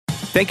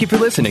Thank you for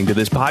listening to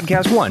this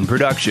Podcast One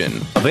production.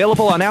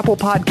 Available on Apple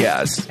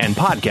Podcasts and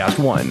Podcast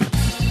One.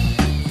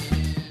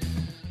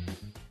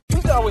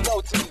 Who's down with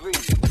OTV?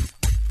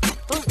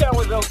 Who's down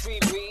with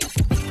OTV?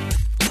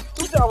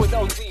 Who's down with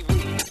OTV?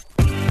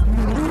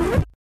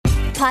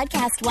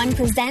 Podcast One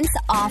presents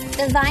Off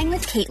the Vine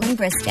with Kaitlyn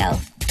Bristow.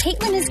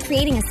 Kaitlyn is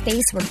creating a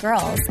space where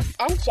girls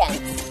and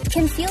gents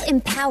can feel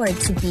empowered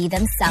to be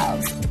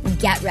themselves.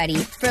 Get ready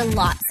for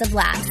lots of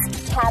laughs,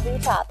 taboo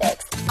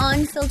topics,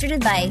 unfiltered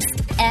advice,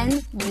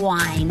 and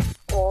wine.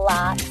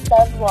 Lots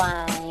of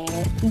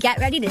wine. Get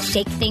ready to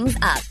shake things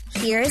up.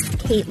 Here's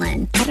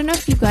Kaitlyn. I don't know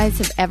if you guys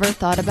have ever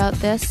thought about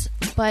this,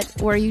 but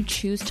where you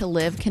choose to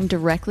live can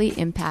directly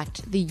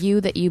impact the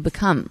you that you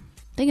become.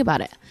 Think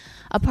about it.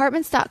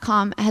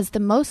 Apartments.com has the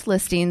most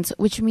listings,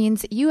 which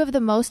means you have the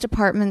most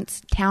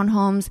apartments,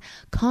 townhomes,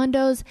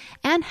 condos,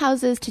 and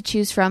houses to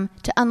choose from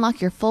to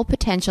unlock your full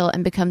potential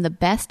and become the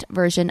best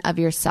version of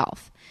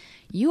yourself.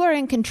 You are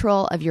in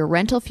control of your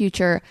rental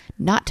future,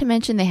 not to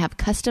mention they have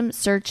custom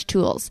search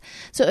tools.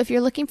 So if you're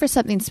looking for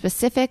something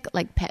specific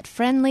like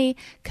pet-friendly,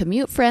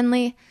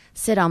 commute-friendly,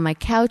 sit on my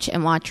couch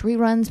and watch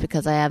reruns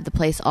because I have the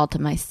place all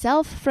to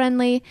myself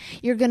friendly,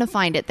 you're going to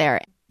find it there.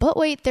 But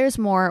wait, there's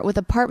more. With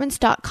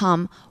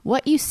Apartments.com,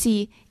 what you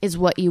see is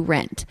what you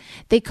rent.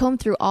 They comb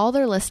through all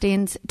their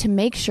listings to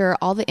make sure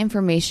all the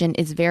information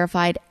is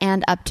verified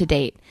and up to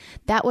date.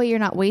 That way you're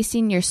not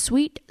wasting your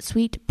sweet,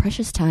 sweet,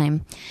 precious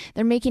time.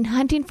 They're making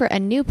hunting for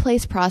a new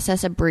place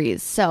process a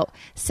breeze. So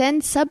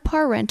send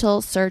subpar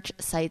rental search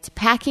sites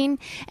packing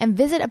and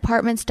visit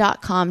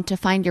Apartments.com to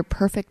find your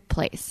perfect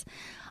place.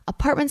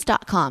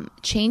 Apartments.com.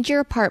 Change your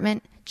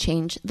apartment,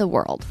 change the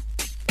world.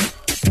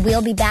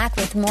 We'll be back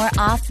with more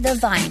Off the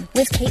Vine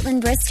with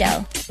Kaitlyn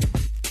Bristow.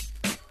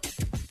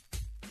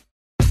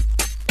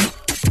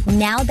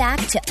 Now back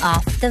to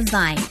Off the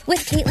Vine with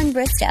Kaitlyn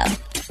Bristow.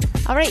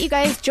 All right, you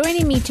guys,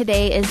 joining me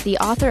today is the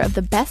author of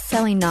the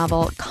best-selling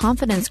novel,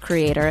 Confidence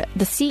Creator,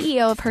 the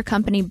CEO of her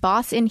company,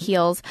 Boss in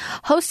Heels,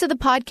 host of the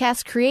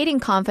podcast, Creating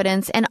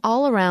Confidence, and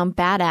all-around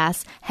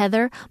badass,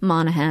 Heather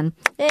Monahan.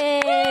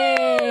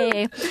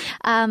 Hey!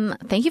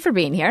 Thank you for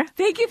being here.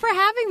 Thank you for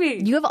having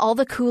me. You have all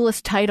the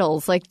coolest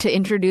titles, like, to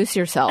introduce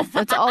yourself.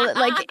 That's all,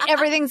 like,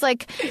 everything's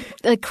like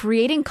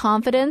Creating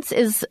Confidence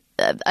is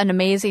an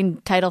amazing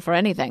title for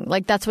anything.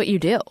 Like, that's what you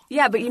do.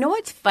 Yeah, but you know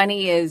what's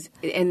funny is,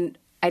 and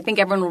I think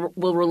everyone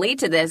will relate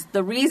to this.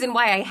 The reason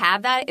why I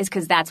have that is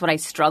because that's what I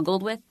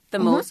struggled with the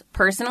most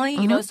personally.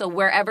 You know, so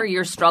wherever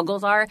your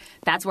struggles are,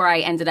 that's where I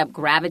ended up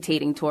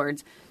gravitating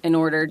towards in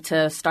order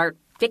to start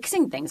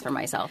fixing things for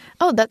myself.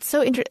 Oh, that's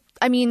so interesting.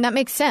 I mean, that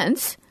makes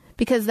sense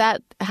because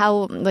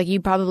you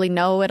probably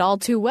know it all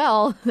too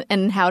well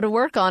and how to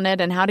work on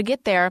it and how to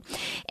get there.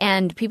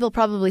 And people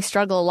probably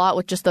struggle a lot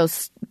with just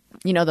those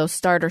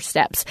starter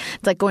steps.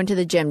 It's like going to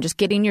the gym. Just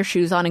getting your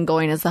shoes on and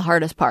going is the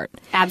hardest part.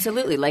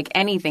 Absolutely. Like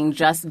anything,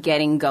 just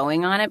getting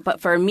going on it.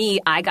 But for me,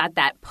 I got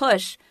that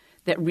push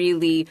that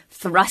really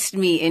thrust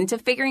me into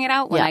figuring it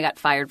out when I got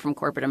fired from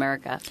corporate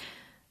America.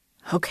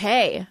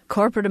 Okay.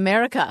 Corporate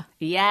America.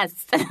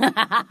 Yes.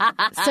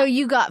 So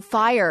you got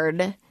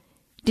fired.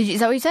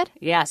 Is that what you said?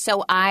 Yeah.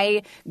 So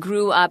I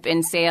grew up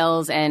in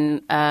sales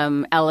and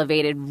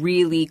elevated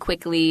really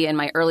quickly. In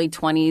my early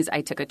 20s, I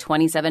took a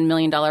 $27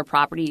 million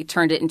property,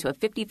 turned it into a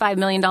 $55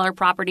 million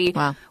property,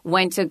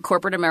 went to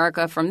corporate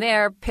America from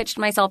there, pitched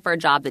myself for a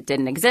job that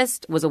didn't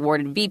exist, was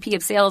awarded VP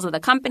of sales of the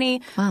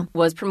company,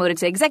 was promoted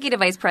to executive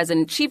vice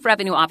president, chief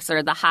revenue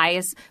officer, the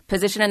highest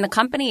position in the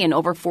company, and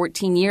over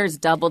 14 years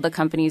doubled the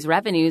company's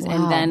revenues.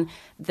 And then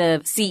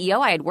the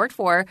CEO I had worked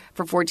for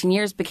 14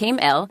 years became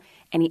ill.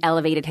 And he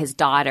elevated his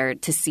daughter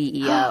to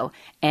CEO.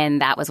 And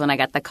that was when I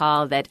got the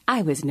call that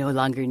I was no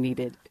longer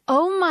needed.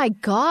 Oh, my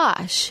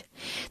gosh.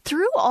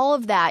 Through all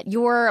of that,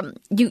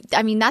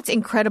 that's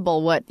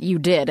incredible what you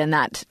did in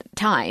that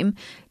time.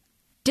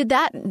 Did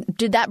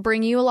that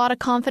bring you a lot of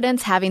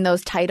confidence, having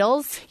those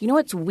titles? You know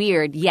what's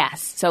weird?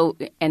 Yes. So,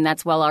 and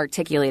that's well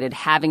articulated,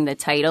 having the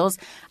titles.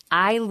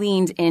 I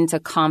leaned into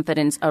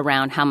confidence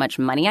around how much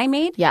money I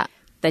made. Yeah.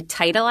 The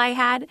title I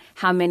had,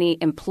 how many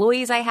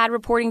employees I had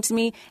reporting to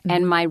me,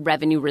 and my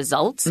revenue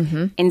results,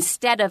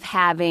 instead of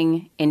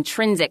having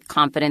intrinsic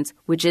confidence,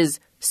 which is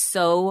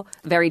so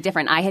very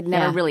different. I had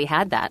never really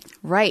had that.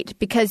 Right,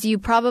 because you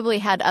probably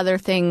had other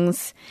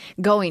things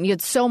going. You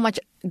had so much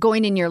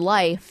going in your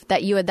life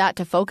that you had that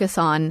to focus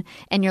on.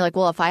 And you're like,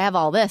 well, if I have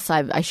all this,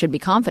 I should be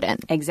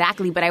confident.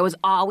 Exactly. But I was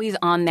always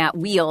on that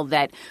wheel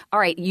that, all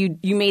right, you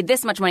made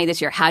this much money this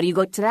year. How do you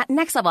go to that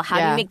next level? How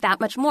do you make that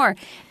much more?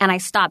 And I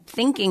stopped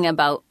thinking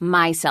about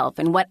myself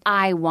and what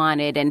I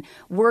wanted and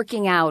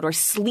working out or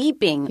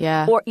sleeping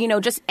or,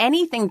 just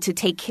anything to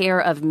take care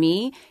of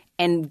me.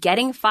 And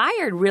getting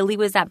fired really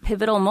was that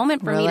pivotal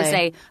moment for me to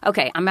say,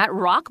 okay, I'm at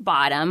rock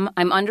bottom.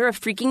 I'm under a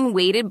freaking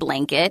weighted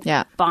blanket,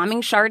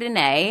 bombing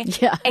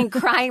Chardonnay and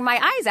crying my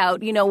eyes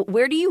out.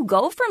 Where do you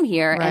go from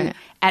here? Right. And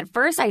at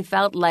first I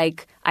felt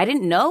like I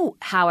didn't know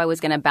how I was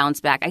going to bounce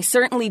back. I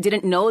certainly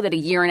didn't know that a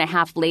year and a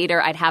half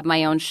later I'd have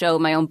my own show,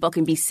 my own book,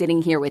 and be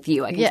sitting here with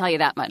you. I can tell you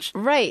that much.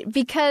 Right.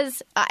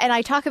 Because, and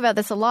I talk about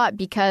this a lot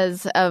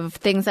because of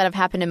things that have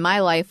happened in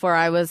my life where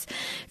I was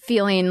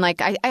feeling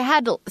like I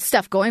had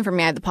stuff going for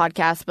me. I had the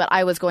podcast, but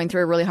I was going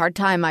through a really hard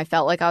time. I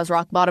felt like I was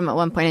rock bottom at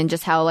one point, and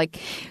just how like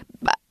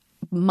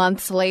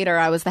months later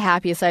I was the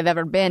happiest I've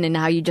ever been, and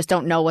how you just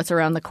don't know what's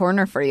around the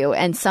corner for you.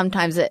 And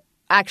sometimes it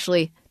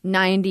actually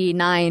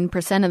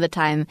 99% of the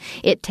time,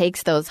 it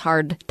takes those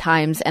hard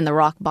times and the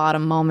rock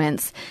bottom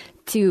moments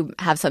to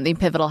have something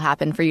pivotal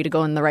happen for you to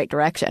go in the right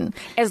direction.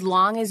 As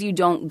long as you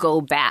don't go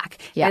back.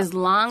 Yeah. As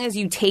long as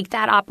you take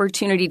that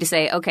opportunity to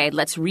say, okay,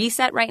 let's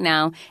reset right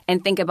now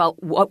and think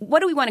about what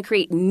do we want to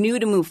create new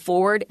to move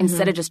forward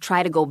instead of just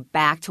try to go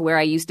back to where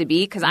I used to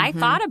be. Because I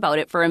thought about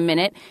it for a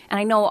minute, and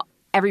I know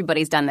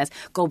everybody's done this.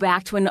 Go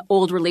back to an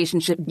old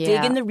relationship,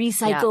 dig in the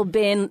recycle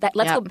bin.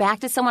 Let's go back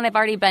to someone I've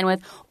already been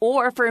with.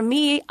 Or for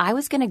me, I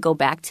was going to go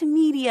back to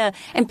media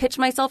and pitch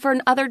myself for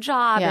another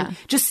job and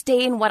just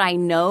stay in what I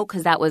know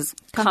because that was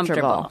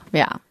comfortable.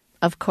 Yeah,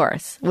 of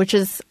course, which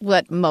is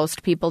what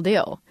most people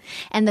do.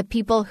 And the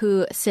people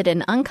who sit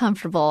in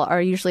uncomfortable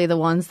are usually the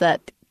ones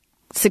that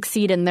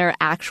succeed in their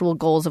actual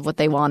goals of what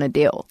they want to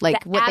do,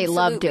 like what they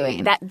love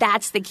doing.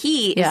 That's the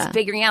key is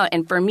figuring out.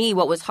 And for me,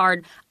 what was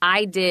hard,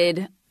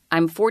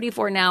 I'm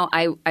 44 now.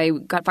 I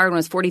got fired when I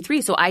was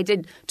 43. So I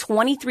did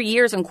 23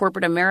 years in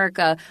corporate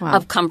America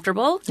of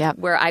comfortable,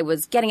 where I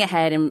was getting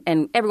ahead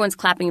and everyone's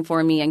clapping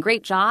for me and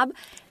great job.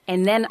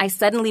 And then I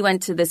suddenly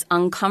went to this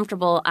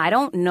uncomfortable, I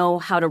don't know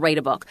how to write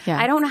a book.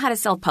 I don't know how to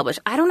self-publish.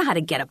 I don't know how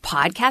to get a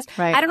podcast.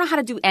 I don't know how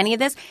to do any of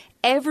this.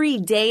 Every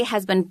day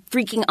has been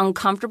freaking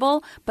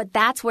uncomfortable, but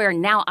that's where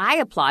now I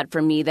applaud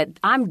for me that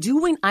I'm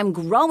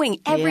growing.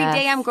 Every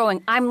day I'm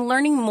growing. I'm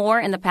learning more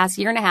in the past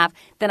year and a half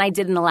than I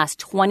did in the last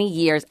 20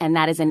 years, and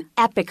that is an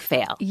epic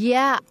fail.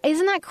 Yeah.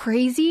 Isn't that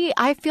crazy?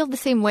 I feel the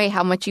same way,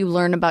 how much you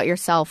learn about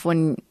yourself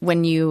when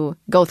you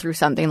go through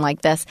something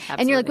like this.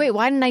 Absolutely. And you're like, wait,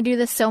 why didn't I do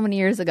this so many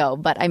years ago?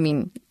 But I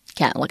mean,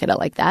 can't look at it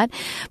like that.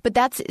 But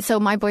so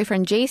my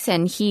boyfriend,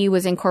 Jason, he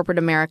was in corporate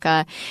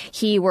America.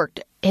 He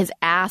worked his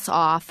ass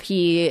off.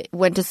 He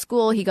went to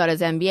school. He got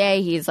his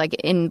MBA. He's like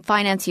in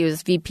finance. He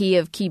was VP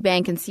of Key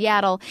Bank in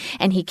Seattle.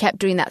 And he kept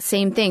doing that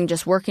same thing,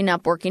 just working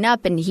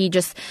up. And he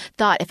just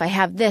thought, if I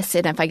have this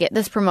and if I get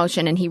this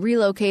promotion, and he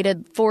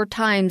relocated 4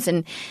 times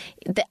and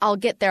I'll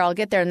get there.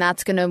 And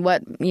that's going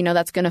to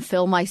that's going to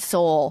fill my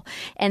soul.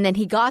 And then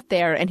he got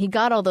there and he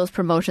got all those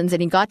promotions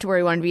and he got to where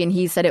he wanted to be. And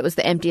he said it was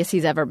the emptiest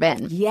he's ever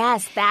been.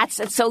 Yes,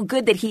 that's so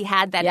good that he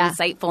had that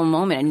insightful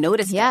moment and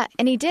noticed it. Yeah,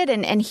 and he did.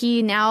 And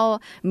he now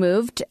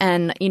moved.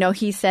 And,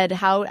 he said,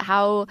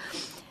 how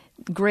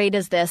great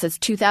is this? It's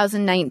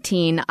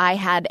 2019. I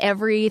had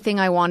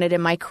everything I wanted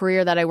in my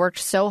career that I worked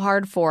so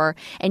hard for.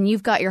 And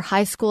you've got your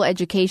high school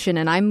education.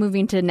 And I'm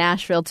moving to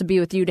Nashville to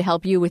be with you to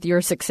help you with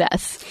your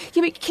success.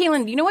 Yeah, but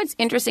Kaitlyn, you know what's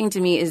interesting to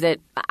me is that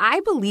I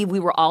believe we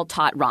were all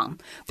taught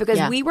wrong.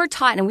 Because we were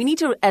taught, and we need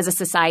to, as a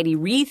society,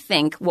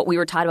 rethink what we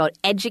were taught about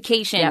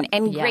education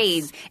and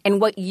grades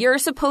and what you're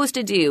supposed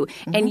to do.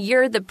 And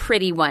you're the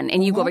pretty one.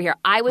 And you go over here.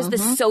 I was the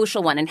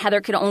social one. And Heather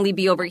could only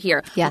be over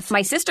here. Yes.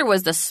 My sister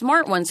was the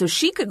smart one, so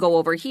she could go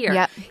over here.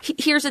 Yep.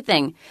 Here's the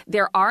thing.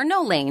 There are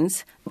no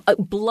lanes.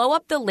 Blow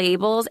up the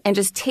labels and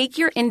just take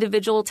your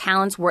individual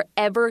talents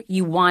wherever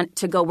you want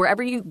to go,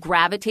 wherever you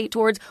gravitate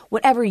towards,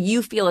 whatever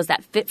you feel is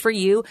that fit for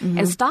you,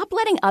 and stop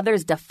letting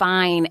others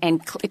define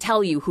and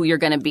tell you who you're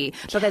going to be,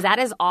 because that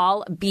is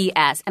all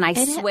BS. And I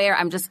swear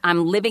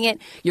I'm living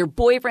it. Your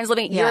boyfriend's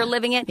living it. You're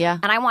living it. Yeah.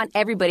 And I want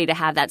everybody to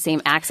have that same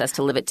access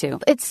to live it too.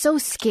 It's so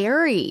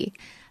scary.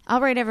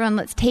 All right, everyone,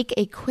 let's take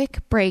a quick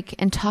break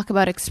and talk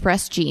about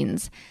Express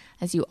Jeans.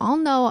 As you all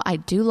know, I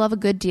do love a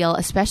good deal,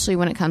 especially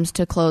when it comes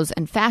to clothes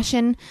and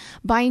fashion.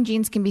 Buying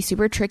jeans can be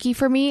super tricky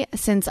for me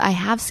since I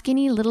have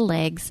skinny little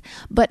legs,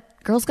 but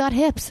girls got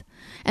hips.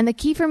 And the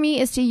key for me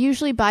is to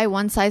usually buy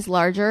one size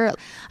larger.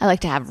 I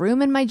like to have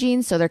room in my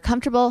jeans so they're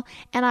comfortable,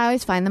 and I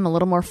always find them a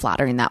little more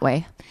flattering that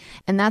way.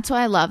 And that's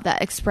why I love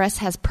that Express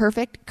has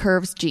Perfect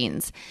Curves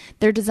jeans.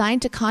 They're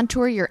designed to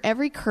contour your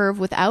every curve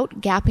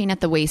without gapping at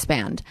the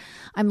waistband.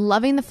 I'm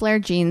loving the flare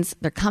jeans.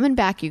 They're coming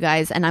back, you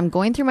guys, and I'm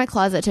going through my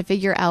closet to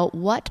figure out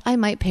what I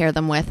might pair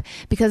them with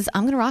because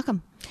I'm going to rock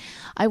them.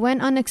 I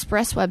went on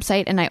Express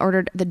website and I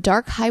ordered the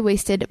dark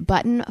high-waisted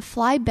button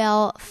fly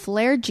bell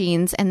flare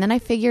jeans, and then I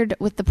figured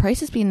with the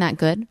prices being that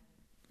good,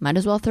 might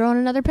as well throw in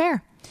another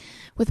pair.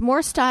 With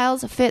more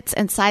styles, fits,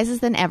 and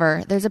sizes than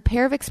ever, there's a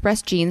pair of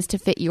Express jeans to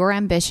fit your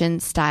ambition,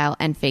 style,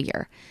 and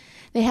figure.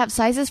 They have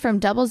sizes from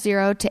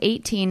 00 to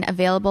 18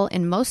 available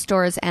in most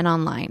stores and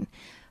online.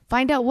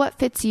 Find out what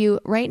fits you.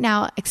 Right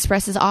now,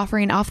 Express is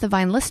offering Off the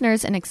Vine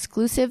listeners an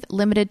exclusive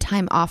limited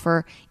time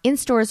offer in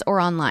stores or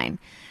online.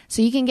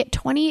 So you can get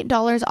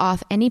 $20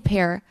 off any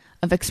pair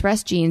of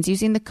Express jeans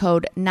using the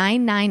code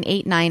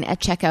 9989 at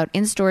checkout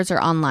in stores or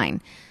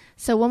online.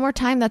 So one more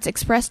time, that's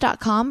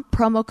express.com,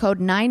 promo code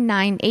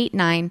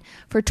 9989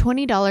 for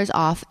 $20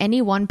 off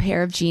any one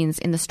pair of jeans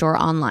in the store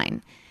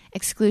online.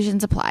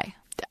 Exclusions apply.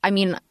 I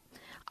mean,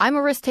 I'm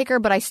a risk taker,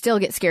 but I still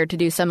get scared to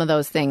do some of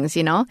those things,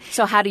 you know?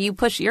 So how do you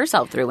push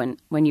yourself through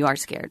when you are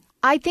scared?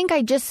 I think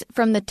I just,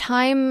 from the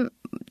time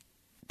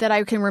that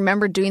I can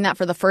remember doing that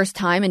for the first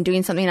time and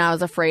doing something I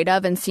was afraid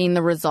of and seeing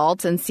the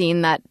results and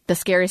seeing that the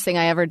scariest thing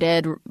I ever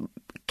did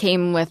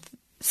came with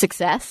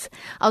success,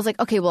 I was like,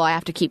 okay, well, I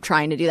have to keep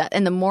trying to do that.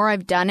 And the more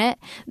I've done it,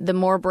 the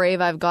more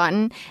brave I've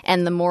gotten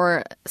and the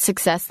more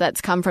success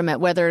that's come from it,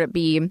 whether it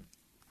be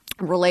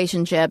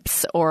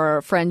relationships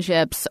or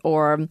friendships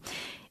or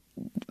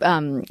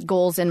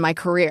goals in my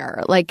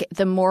career. Like,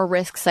 the more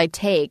risks I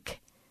take,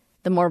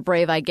 the more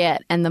brave I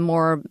get and the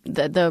more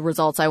the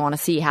results I want to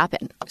see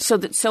happen. So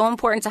it's so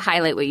important to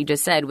highlight what you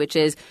just said, which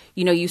is,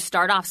 you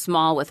start off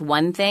small with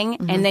one thing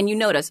and then you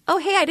notice, oh,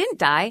 hey, I didn't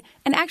die.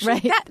 And actually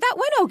that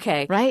went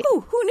okay. Right. Ooh,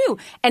 who knew?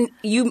 And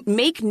you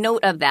make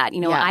note of that.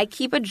 I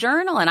keep a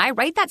journal and I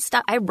write that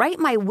stuff. I write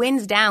my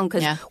wins down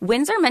because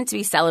wins are meant to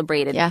be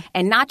celebrated. Yeah.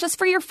 And not just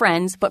for your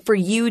friends, but for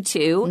you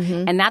too.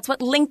 And that's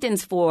what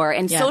LinkedIn's for.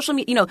 And social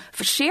media,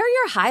 share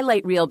your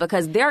highlight reel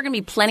because there are going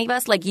to be plenty of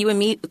us like you and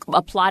me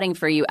applauding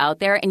for you out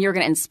there, and you're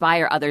going to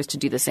inspire others to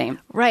do the same.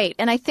 Right.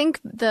 And I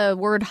think the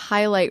word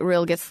highlight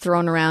reel gets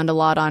thrown around a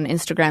lot on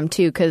Instagram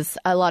too, because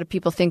a lot of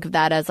people think of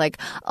that as like,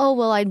 oh,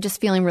 well, I'm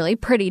just feeling really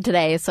pretty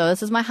today, so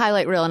this is my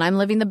highlight reel and I'm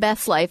living the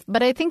best life.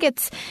 But I think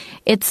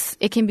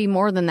it can be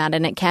more than that,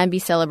 and it can be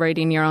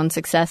celebrating your own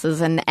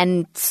successes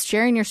and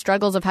sharing your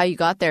struggles of how you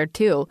got there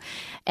too.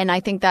 And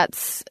I think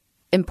that's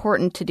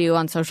important to do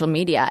on social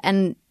media.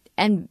 And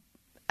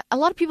a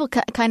lot of people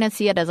kind of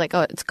see it as like,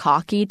 oh, it's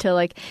cocky to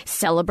like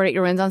celebrate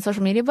your wins on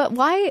social media. But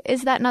why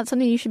is that not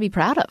something you should be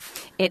proud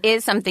of? It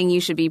is something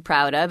you should be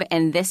proud of.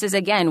 And this is,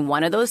 again,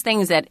 one of those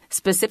things that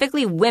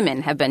specifically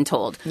women have been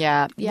told.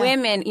 Yeah.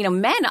 Women,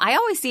 men, I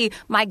always see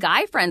my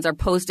guy friends are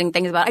posting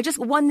things about, I just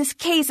won this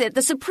case at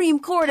the Supreme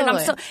Court.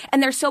 Totally.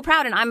 And they're so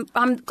proud. And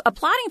I'm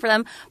applauding for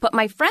them. But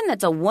my friend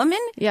that's a woman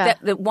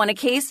that won a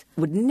case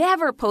would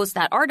never post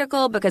that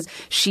article because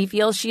she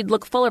feels she'd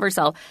look full of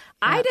herself.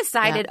 I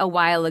decided a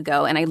while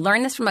ago, and I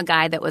learned this from a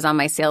guy that was on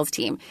my sales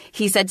team.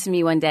 He said to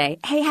me one day,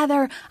 hey,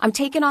 Heather, I'm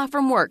taking off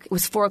from work. It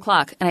was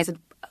 4:00. And I said,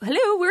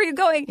 hello, where are you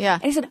going? Yeah.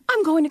 And he said,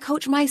 I'm going to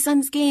coach my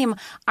son's game.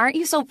 Aren't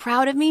you so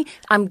proud of me?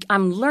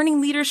 I'm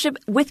learning leadership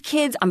with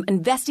kids. I'm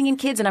investing in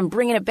kids, and I'm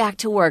bringing it back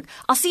to work.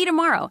 I'll see you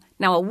tomorrow.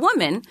 Now, a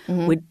woman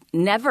would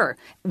never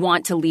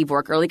want to leave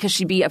work early because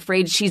she'd be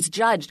afraid she's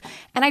judged.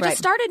 And I just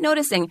started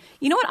noticing,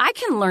 you know what? I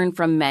can learn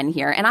from men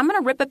here, and I'm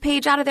going to rip a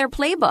page out of their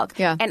playbook.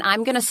 Yeah. And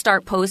I'm going to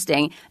start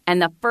posting.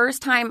 And the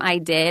first time I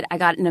did, I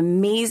got an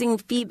amazing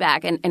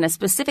feedback and a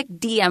specific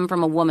DM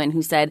from a woman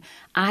who said,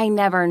 I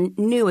never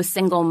knew a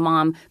single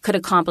mom could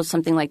accomplish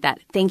something like that.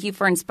 Thank you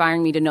for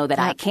inspiring me to know that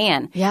I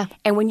can. Yeah.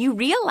 And when you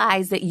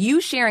realize that you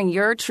sharing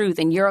your truth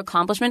and your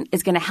accomplishment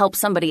is going to help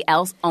somebody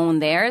else own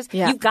theirs,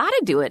 you've got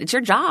to do it. It's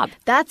your job.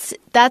 That's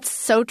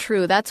so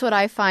true. That's what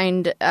I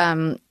find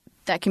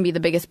that can be the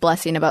biggest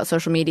blessing about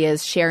social media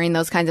is sharing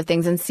those kinds of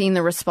things and seeing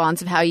the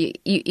response of how you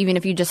even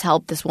if you just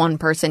help this one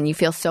person, you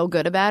feel so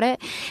good about it.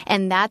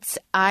 And that's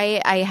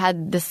I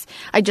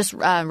just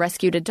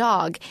rescued a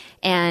dog,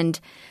 and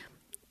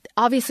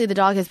obviously the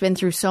dog has been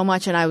through so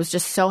much, and I was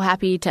just so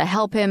happy to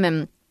help him.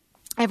 And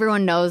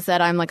everyone knows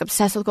that I'm like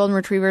obsessed with golden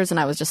retrievers, and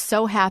I was just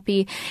so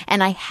happy.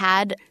 And I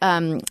had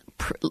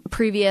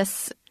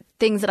previous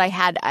things that I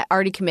had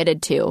already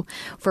committed to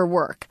for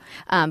work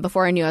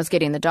before I knew I was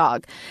getting the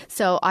dog.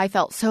 So I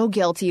felt so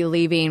guilty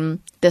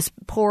leaving this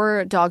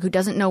poor dog who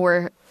doesn't know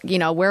where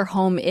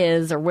home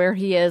is or where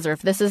he is or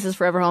if this is his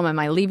forever home. Am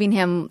I leaving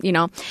him,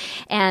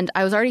 And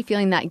I was already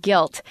feeling that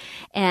guilt.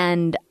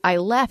 And I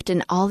left,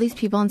 and all these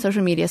people on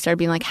social media started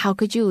being like, how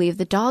could you leave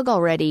the dog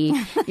already?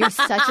 You're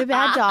such a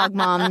bad dog,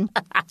 Mom.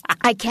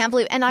 I can't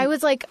believe. And I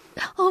was like,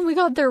 oh my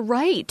God, they're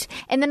right.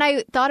 And then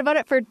I thought about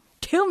it for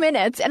 2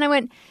 minutes, and I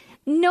went,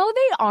 no,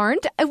 they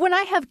aren't. When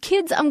I have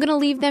kids, I'm going to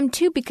leave them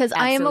too because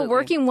I am a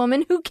working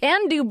woman who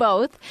can do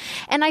both.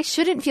 And I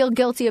shouldn't feel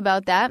guilty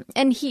about that.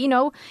 And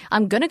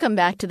I'm going to come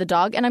back to the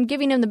dog, and I'm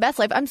giving him the best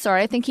life. I'm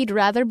sorry. I think he'd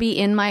rather be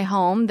in my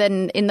home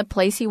than in the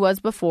place he was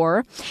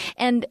before.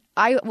 And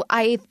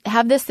I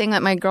have this thing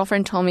that my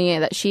girlfriend told me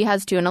that she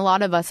has too, and a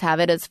lot of us have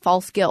it, is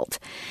false guilt.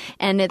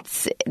 And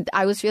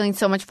I was feeling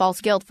so much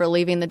false guilt for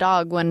leaving the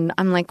dog when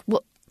I'm like,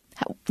 well,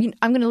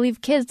 I'm going to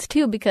leave kids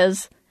too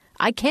because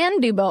I can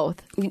do both.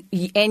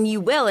 And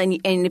you will. And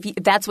if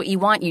that's what you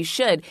want, you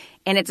should.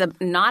 And it's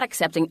not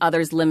accepting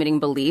others' limiting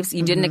beliefs.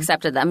 You didn't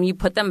accept them. You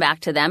put them back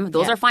to them.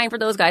 Those are fine for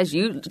those guys.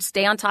 You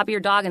stay on top of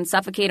your dog and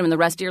suffocate them the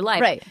rest of your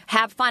life. Right.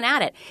 Have fun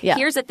at it. Yeah.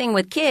 Here's the thing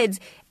with kids.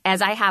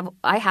 As I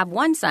have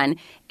one son,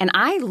 and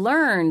I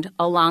learned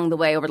along the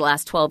way over the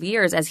last 12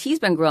 years as he's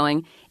been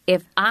growing,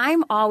 if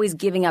I'm always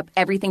giving up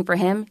everything for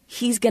him,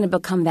 he's going to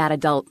become that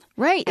adult.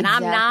 Right. And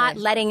exactly. I'm not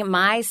letting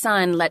my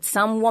son let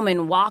some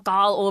woman walk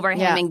all over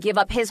him and give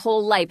up his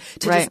whole life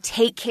to just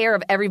take care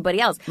of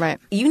everybody else. Right.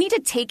 You need to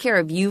take care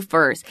of you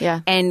first. Yeah.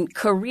 And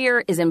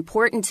career is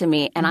important to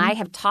me. And I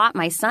have taught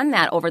my son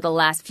that over the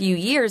last few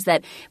years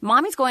that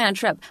Mommy's going on a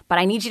trip, but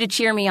I need you to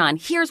cheer me on.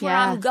 Here's where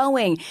I'm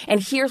going,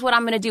 and here's what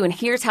I'm going to do, and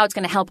here's how it's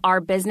going to help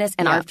our business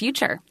and our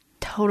future.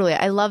 Totally.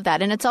 I love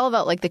that. And it's all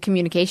about like the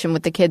communication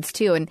with the kids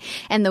too.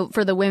 And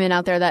for the women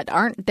out there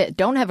that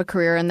don't have a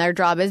career and their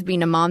job is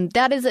being a mom,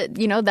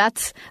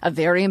 that's a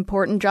very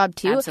important job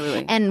too.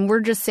 Absolutely. And we're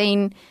just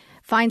saying,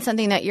 find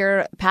something that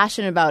you're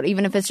passionate about,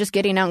 even if it's just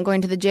getting out and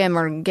going to the gym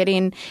or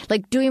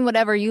doing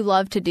whatever you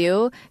love to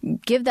do.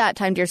 Give that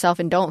time to yourself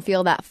and don't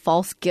feel that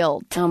false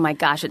guilt. Oh my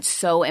gosh, it's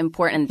so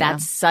important.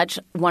 That's such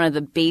one of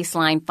the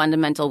baseline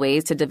fundamental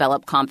ways to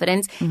develop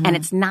confidence. Mm-hmm. And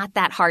it's not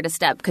that hard a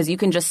step because you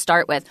can just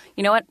start with,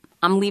 you know what?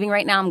 I'm leaving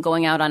right now. I'm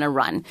going out on a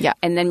run. Yeah.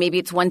 And then maybe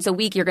it's once a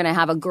week you're going to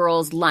have a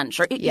girls' lunch.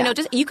 Or,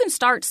 you can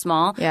start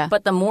small. Yeah.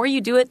 But the more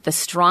you do it, the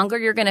stronger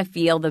you're going to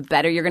feel, the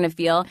better you're going to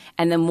feel.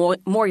 And the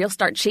more you'll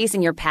start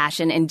chasing your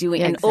passion and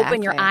doing and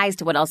open your eyes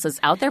to what else is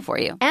out there for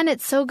you. And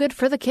it's so good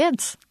for the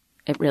kids.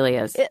 It really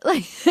is.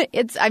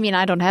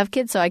 I don't have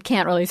kids, so I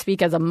can't really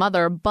speak as a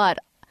mother, but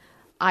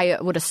I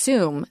would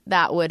assume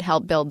that would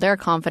help build their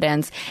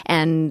confidence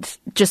and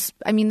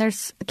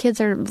there's kids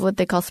are what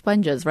they call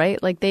sponges,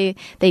 right? Like they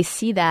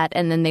see that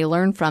and then they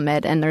learn from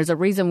it. And there's a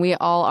reason we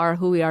all are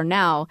who we are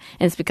now.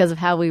 And it's because of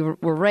how we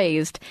were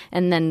raised.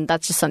 And then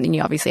that's just something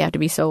you obviously have to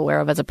be so aware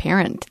of as a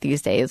parent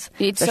these days.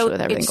 It's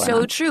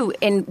so true.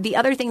 And the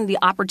other thing, the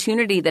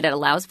opportunity that it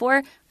allows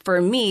for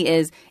me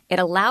is it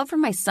allowed for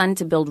my son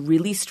to build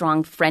really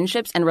strong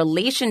friendships and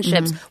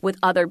relationships with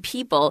other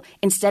people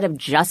instead of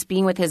just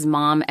being with his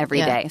mom every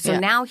day. So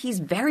now he's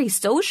very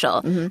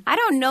social. Mm-hmm. I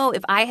don't know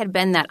if I had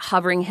been that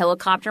hovering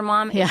helicopter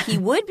mom, he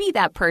would be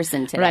that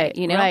person today.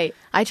 Right, right.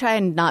 I try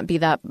and not be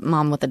that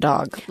mom with a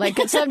dog. Like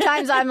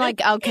sometimes I'm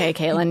like, okay,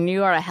 Kaitlyn,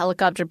 you are a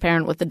helicopter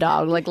parent with a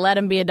dog. Like let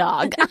him be a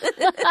dog.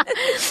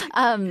 So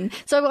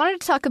I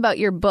wanted to talk about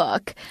your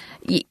book.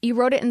 You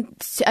wrote it in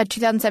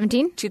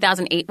 2017?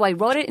 2008. Well, I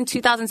wrote it in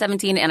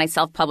 2017 and I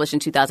self-published in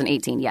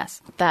 2018,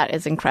 yes. That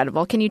is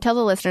incredible. Can you tell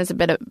the listeners a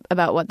bit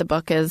about what the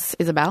book is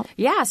about?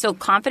 Yeah, so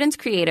Confidence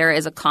Creator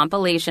is a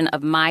compilation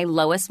of my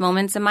lowest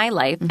moments in my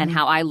life and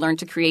how I learned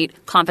to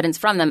create confidence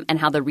from them and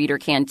how the reader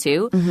can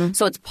too. Mm-hmm.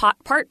 So it's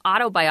part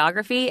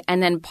autobiography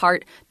and then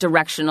part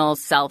directional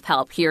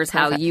self-help. Here's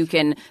how you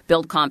can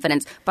build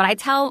confidence. But I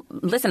tell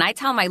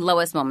my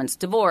lowest moments,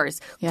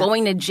 divorce,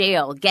 going to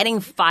jail, getting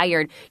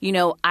fired.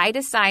 I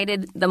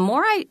decided the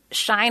more I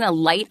shine a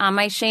light on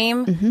my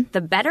shame,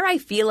 the better I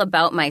feel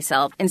about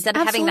myself instead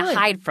of having to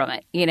hide from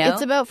it,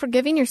 It's about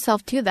forgiving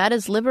yourself too. That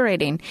is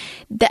liberating.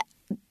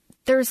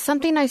 There's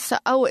something I saw.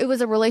 Oh, it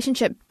was a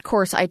relationship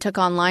course I took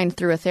online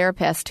through a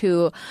therapist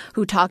who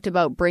talked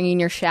about bringing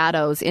your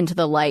shadows into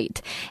the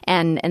light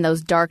and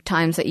those dark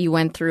times that you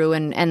went through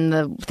and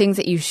the things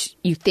that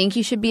you think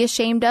you should be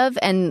ashamed of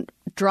and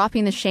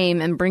dropping the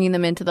shame and bringing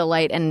them into the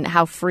light and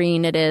how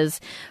freeing it is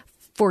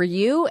for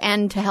you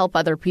and to help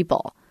other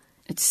people.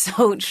 It's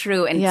so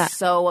true and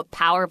so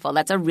powerful.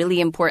 That's a really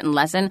important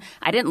lesson.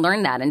 I didn't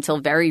learn that until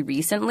very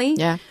recently.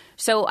 Yeah.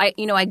 So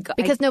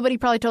because nobody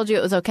probably told you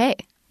it was okay.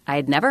 I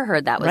had never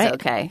heard that was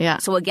okay. Yeah.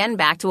 So again,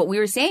 back to what we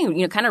were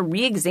saying, kind of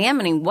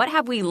re-examining what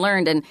have we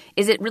learned and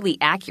is it really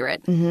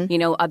accurate?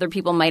 Mm-hmm. Other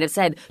people might have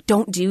said,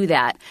 don't do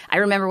that. I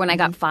remember when I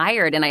got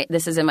fired, and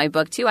this is in my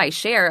book too, I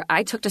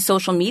took to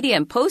social media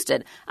and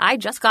posted, I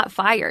just got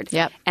fired.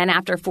 Yep. And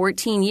after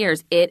 14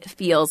 years, it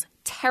feels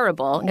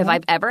terrible. Mm-hmm. If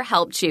I've ever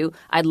helped you,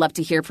 I'd love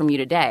to hear from you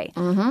today.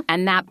 Mm-hmm.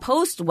 And that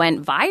post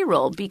went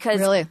viral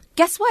because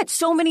guess what?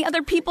 So many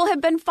other people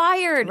have been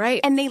fired. Right.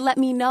 And they let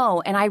me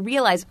know. And I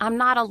realized I'm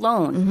not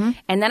alone. Mm-hmm.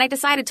 And then I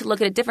decided to look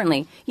at it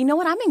differently. You know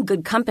what? I'm in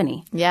good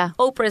company. Yeah.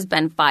 Oprah's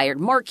been fired.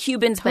 Mark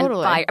Cuban's been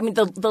fired. I mean,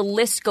 the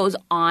list goes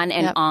on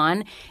and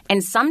on.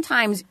 And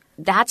sometimes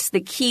that's the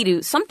key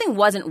to something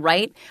wasn't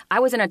right. I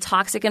was in a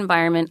toxic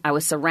environment. I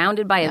was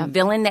surrounded by a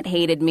villain that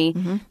hated me.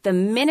 Mm-hmm. The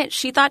minute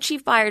she thought she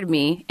fired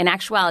me, in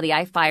actuality,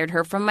 I fired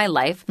her from my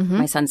life. Mm-hmm.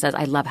 My son says,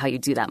 I love how you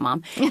do that,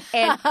 Mom.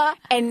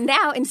 And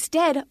now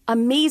instead,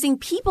 amazing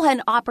people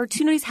and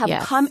opportunities have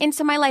come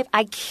into my life.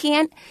 I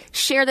can't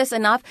share this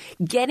enough.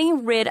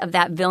 Getting rid of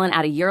that villain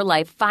out of your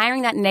life,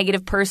 firing that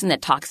negative person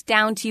that talks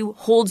down to you,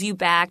 holds you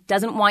back,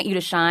 doesn't want you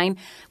to shine.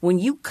 When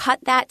you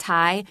cut that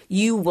tie,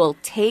 you will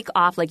take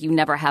off like you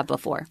never have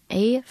before.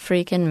 A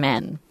freaking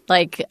man.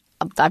 Like,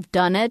 I've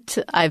done it.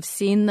 I've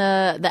seen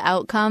the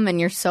outcome, and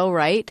you're so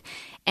right.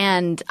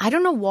 And I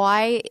don't know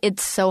why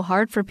it's so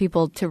hard for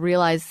people to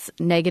realize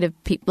negative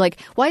people.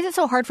 Like, why is it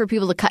so hard for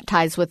people to cut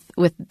ties with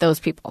those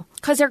people?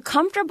 Because they're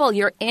comfortable.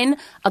 You're in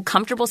a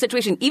comfortable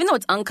situation, even though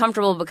it's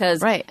uncomfortable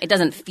because it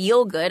doesn't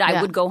feel good.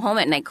 I would go home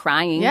at night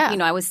crying. Yeah.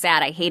 I was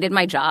sad. I hated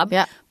my job.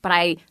 Yeah. But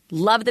I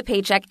loved the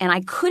paycheck, and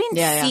I couldn't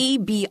see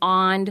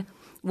beyond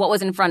what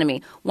was in front of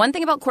me. One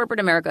thing about corporate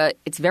America,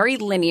 it's very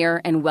linear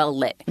and well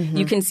lit. Mm-hmm.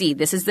 You can see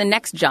this is the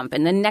next jump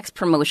and the next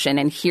promotion,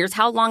 and here's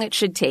how long it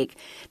should take.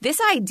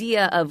 This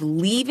idea of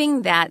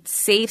leaving that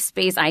safe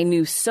space I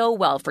knew so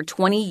well for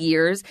 20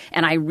 years,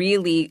 and I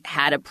really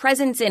had a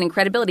presence in and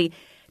credibility,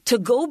 to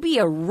go be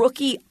a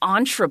rookie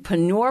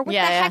entrepreneur, what the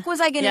heck was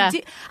I going to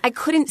do? I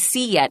couldn't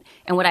see yet.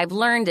 And what I've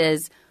learned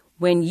is,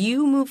 when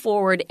you move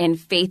forward in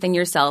faith in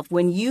yourself,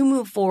 when you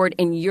move forward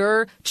in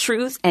your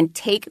truth and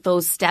take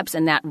those steps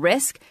and that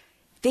risk,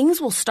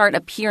 things will start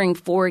appearing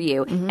for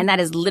you. And that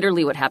is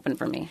literally what happened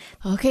for me.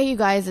 Okay, you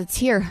guys, it's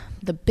here.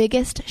 The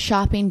biggest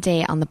shopping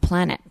day on the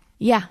planet.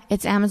 Yeah,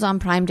 it's Amazon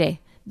Prime Day.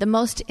 The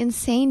most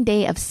insane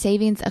day of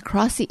savings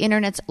across the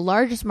internet's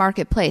largest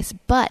marketplace.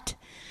 But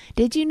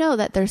did you know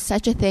that there's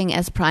such a thing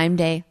as Prime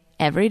Day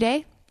every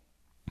day?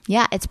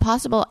 Yeah, it's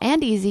possible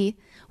and easy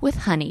with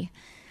Honey.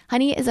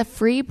 Honey is a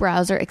free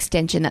browser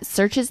extension that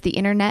searches the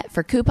internet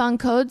for coupon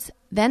codes.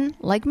 Then,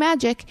 like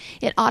magic,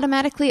 it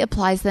automatically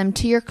applies them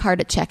to your cart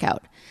at checkout.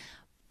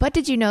 But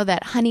did you know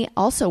that Honey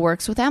also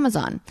works with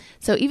Amazon?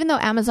 So even though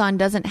Amazon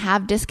doesn't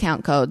have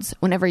discount codes,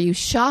 whenever you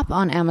shop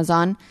on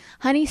Amazon,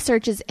 Honey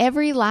searches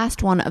every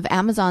last one of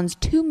Amazon's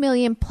 2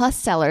 million plus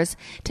sellers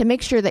to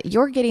make sure that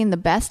you're getting the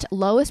best,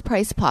 lowest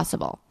price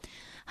possible.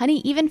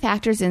 Honey even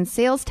factors in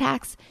sales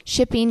tax,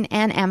 shipping,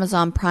 and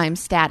Amazon Prime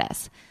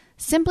status.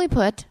 Simply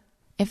put,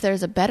 if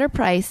there's a better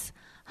price,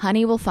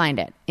 Honey will find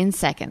it in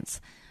seconds.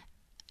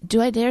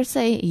 Do I dare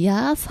say,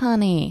 yes,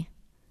 honey?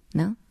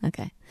 No?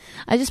 Okay.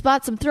 I just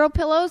bought some throw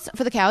pillows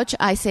for the couch.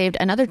 I saved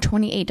another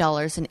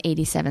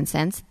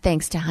 $28.87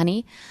 thanks to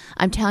Honey.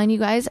 I'm telling you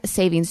guys,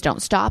 savings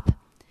don't stop.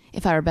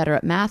 If I were better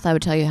at math, I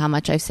would tell you how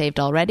much I've saved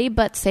already,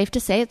 but safe to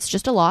say it's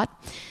just a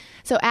lot.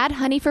 So add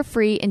Honey for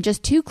free in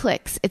just 2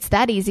 clicks. It's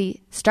that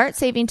easy. Start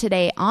saving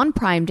today on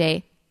Prime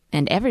Day.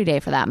 And every day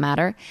for that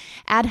matter.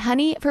 Add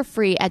Honey for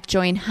free at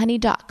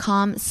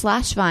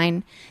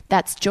joinhoney.com/vine.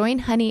 That's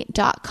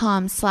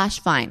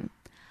joinhoney.com/vine.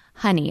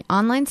 Honey,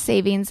 online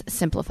savings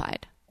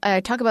simplified.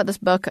 I talk about this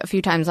book a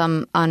few times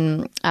on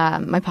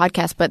my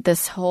podcast, but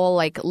this whole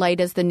light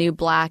is the new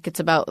black. It's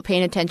about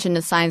paying attention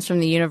to signs from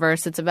the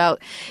universe. It's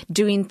about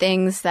doing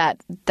things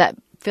that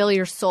fill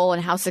your soul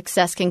and how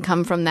success can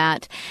come from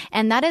that.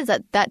 And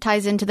that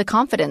ties into the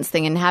confidence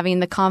thing and having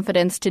the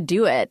confidence to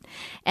do it.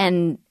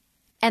 And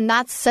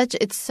that's I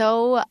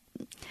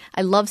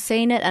love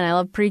saying it and I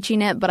love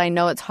preaching it, but I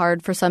know it's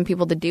hard for some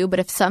people to do. But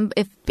if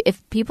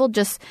people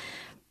just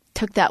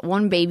took that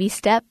one baby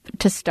step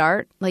to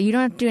start, you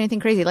don't have to do anything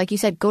crazy. Like you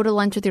said, go to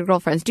lunch with your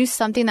girlfriends, do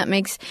something that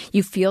makes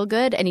you feel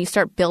good and you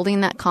start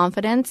building that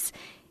confidence.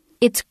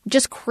 It's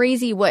just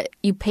crazy what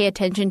you pay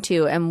attention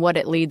to and what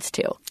it leads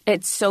to.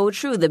 It's so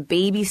true. The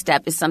baby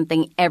step is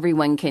something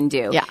everyone can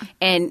do. Yeah.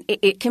 And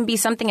it can be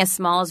something as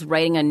small as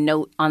writing a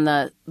note on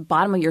the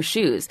bottom of your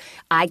shoes.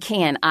 I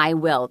can, I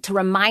will. To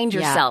remind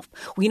yourself,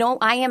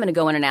 I am going to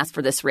go in and ask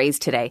for this raise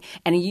today.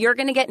 And you're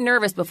going to get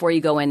nervous before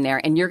you go in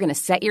there. And you're going to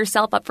set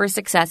yourself up for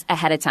success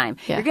ahead of time.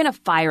 Yeah. You're going to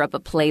fire up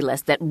a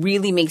playlist that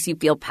really makes you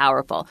feel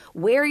powerful.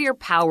 Wear your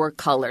power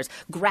colors.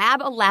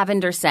 Grab a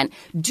lavender scent.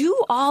 Do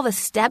all the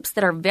steps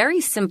that are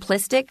very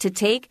simplistic to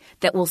take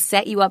that will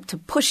set you up to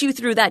push you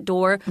through that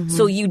door.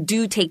 So you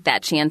do take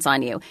that chance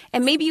on you.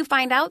 And maybe you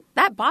find out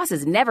that boss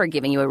is never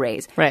giving you a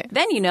raise. Right.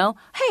 Then hey,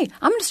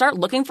 I'm going to start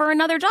looking for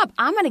another job.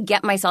 I'm going to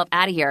get myself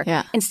out of here.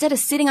 Yeah. Instead of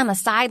sitting on the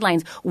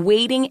sidelines,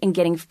 waiting and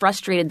getting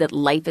frustrated that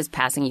life is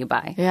passing you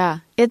by. Yeah.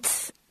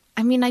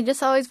 I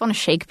just always want to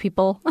shake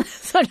people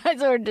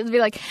sometimes, or just be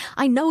like,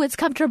 I know it's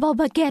comfortable,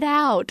 but get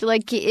out.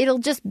 It'll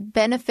just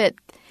benefit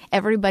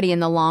everybody in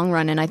the long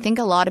run. And I think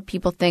a lot of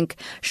people think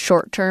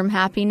short-term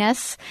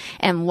happiness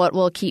and what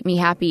will keep me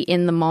happy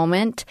in the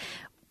moment.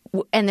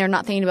 And they're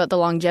not thinking about the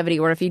longevity,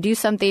 where if you do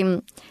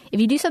something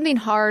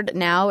hard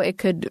now, it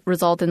could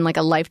result in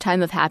a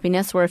lifetime of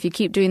happiness, where if you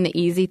keep doing the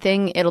easy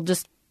thing, it'll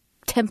just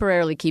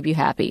temporarily keep you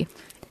happy.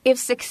 If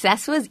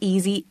success was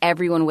easy,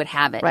 everyone would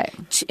have it. Right.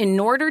 In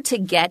order to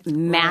get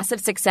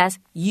massive success,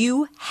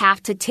 you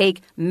have to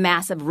take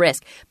massive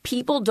risk.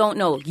 People don't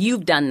know.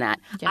 You've done that.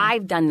 Yeah.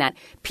 I've done that.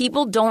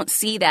 People don't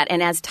see that.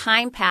 And as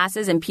time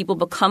passes and people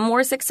become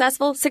more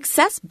successful,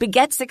 success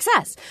begets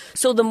success.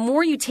 So the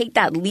more you take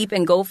that leap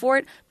and go for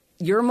it,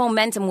 your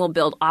momentum will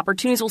build.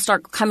 Opportunities will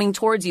start coming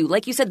towards you.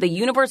 Like you said, the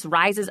universe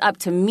rises up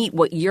to meet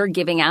what you're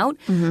giving out.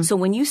 So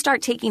when you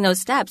start taking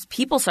those steps,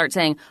 people start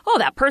saying, oh,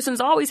 that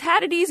person's always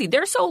had it easy.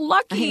 They're so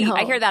lucky.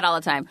 I hear that all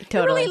the time.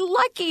 Totally. You're really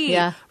lucky.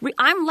 Yeah.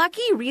 I'm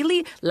lucky?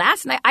 Really?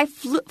 Last night, I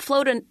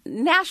flew to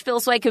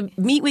Nashville so I could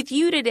meet with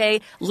you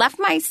today. Left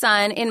my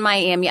son in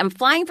Miami. I'm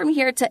flying from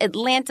here to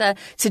Atlanta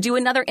to do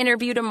another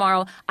interview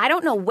tomorrow. I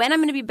don't know when I'm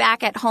going to be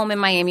back at home in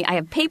Miami. I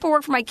have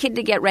paperwork for my kid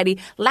to get ready.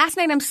 Last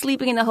night, I'm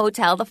sleeping in the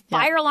hotel. The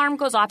fire alarm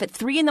goes off at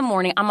 3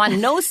 a.m. I'm on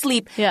no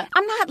sleep. Yeah.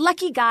 I'm not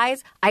lucky,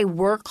 guys. I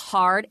work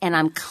hard and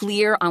I'm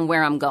clear on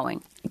where I'm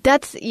going.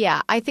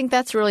 I think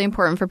that's really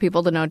important for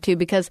people to know too,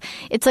 because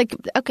it's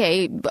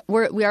okay,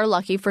 we are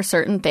lucky for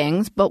certain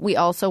things, but we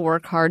also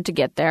work hard to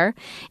get there.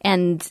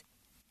 And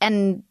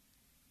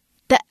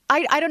that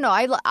I don't know.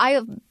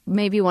 I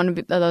maybe one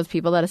of those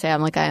people that say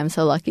I am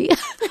so lucky,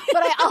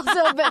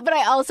 but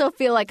I also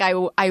feel like I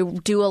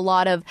do a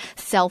lot of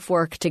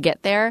self-work to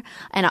get there,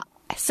 and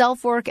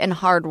self-work and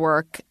hard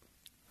work,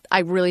 I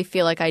really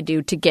feel like I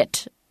do to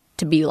get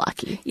to be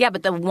lucky. Yeah,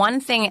 but the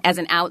one thing as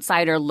an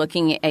outsider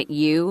looking at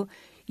you,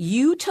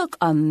 you took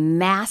a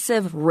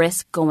massive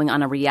risk going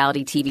on a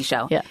reality TV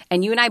show. Yeah.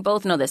 And you and I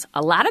both know this.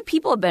 A lot of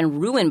people have been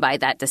ruined by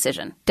that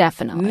decision.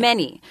 Definitely.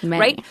 Many.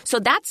 Right? So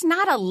that's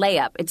not a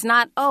layup. It's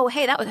not,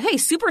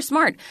 super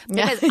smart.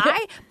 Because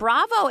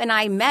Bravo and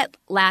I met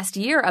last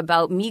year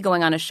about me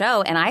going on a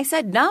show, and I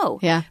said no.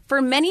 Yeah.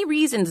 For many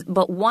reasons,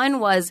 but one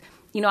was,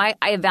 I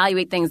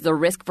evaluate things, the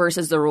risk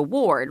versus the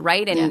reward,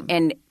 right?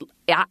 And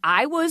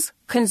I was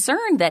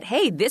concerned that,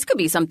 hey, this could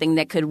be something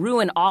that could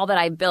ruin all that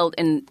I built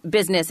in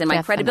business and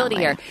my credibility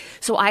here.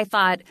 So I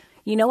thought,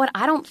 you know what?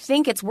 I don't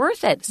think it's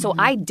worth it. So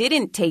I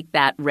didn't take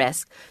that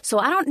risk. So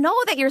I don't know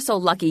that you're so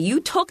lucky. You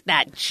took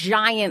that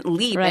giant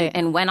leap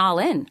and went all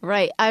in.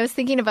 Right. I was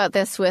thinking about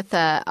this with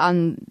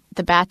on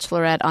The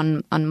Bachelorette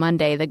on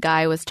Monday. The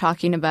guy was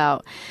talking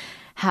about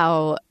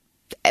how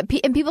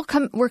people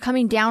were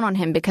coming down on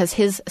him because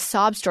his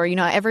sob story,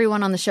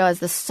 everyone on the show has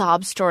this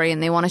sob story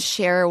and they want to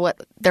share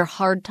what their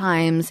hard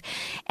times.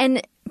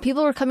 And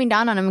people were coming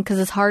down on him because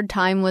his hard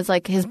time was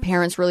like his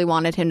parents really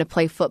wanted him to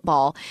play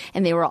football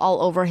and they were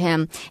all over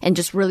him and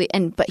just really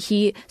but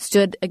he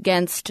stood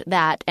against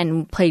that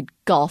and played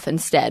golf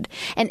instead.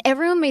 And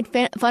everyone made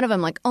fun of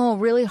him like, oh,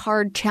 really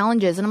hard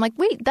challenges. And I'm like,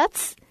 wait,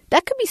 that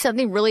could be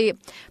something really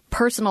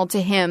personal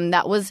to him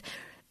that was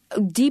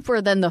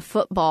deeper than the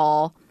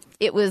football.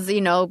 It was,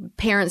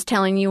 parents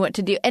telling you what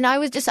to do. And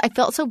I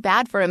felt so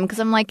bad for him because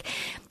I'm like,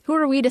 who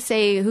are we to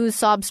say whose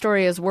sob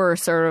story is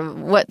worse or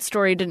what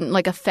story didn't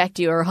affect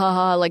you or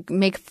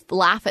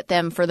laugh at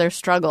them for their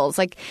struggles?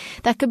 Like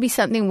that could be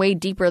something way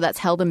deeper that's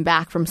held him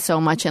back from so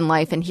much in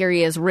life. And here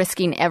he is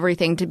risking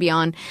everything to be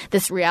on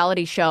this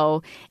reality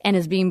show and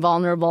is being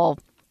vulnerable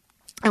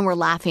and we're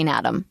laughing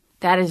at him.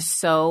 That is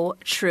so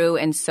true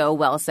and so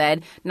well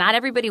said. Not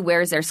everybody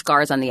wears their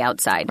scars on the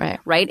outside,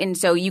 right? And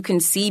so you can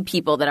see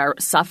people that are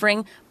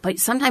suffering, but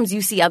sometimes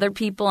you see other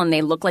people and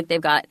they look like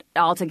they've got it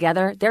all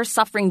together. They're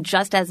suffering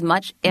just as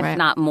much, if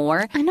not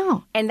more. I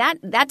know. And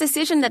that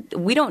decision that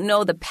we don't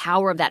know the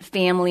power of that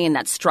family and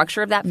that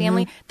structure of that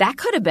family, that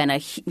could have been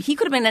he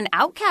could have been an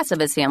outcast of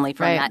his family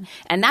from that.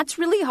 And that's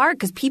really hard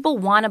because people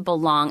want to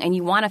belong and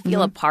you want to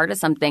feel a part of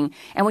something.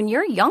 And when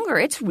you're younger,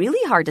 it's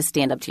really hard to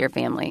stand up to your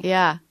family.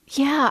 Yeah.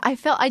 Yeah,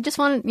 I just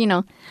wanted,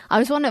 I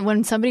always want to,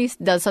 when somebody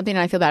does something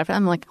and I feel bad for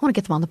them, I'm like, I want to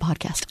get them on the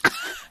podcast.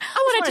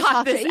 I want to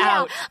talk this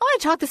out. I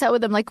want to talk this out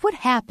with them. Like, what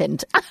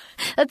happened?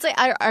 That's like,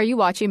 are you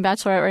watching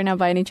Bachelorette right now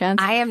by any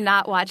chance? I am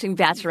not watching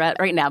Bachelorette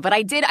right now, but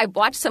I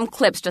watched some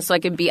clips just so I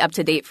could be up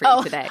to date for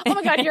you today. Oh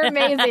my God, you're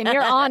amazing.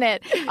 You're on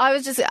it. I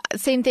was just,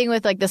 same thing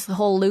with this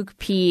whole Luke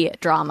P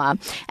drama.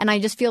 And I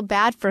just feel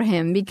bad for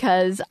him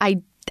because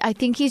I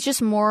think he's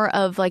just more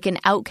of an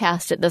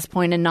outcast at this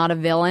point and not a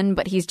villain,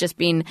 but he's just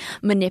being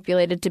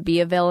manipulated to be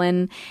a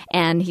villain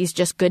and he's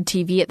just good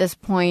TV at this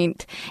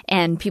point.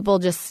 And people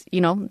just,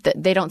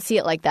 they don't see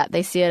it like that.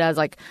 They see it as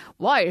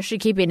why is she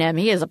keeping him?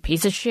 He is a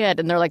piece of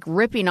shit. And they're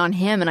ripping on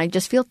him. And I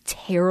just feel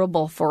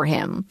terrible for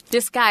him.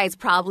 This guy's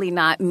probably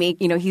not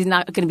he's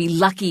not going to be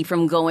lucky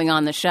from going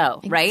on the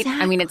show, right?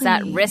 Exactly. I mean, it's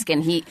that risk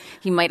and he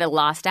might have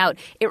lost out.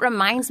 It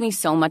reminds me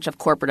so much of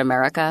corporate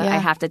America. I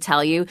have to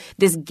tell you,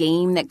 this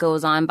game that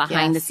goes on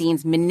behind the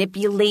scenes,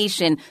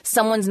 manipulation.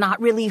 Someone's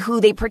not really who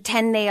they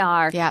pretend they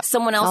are.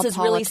 Someone else is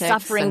really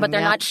suffering, but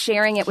they're not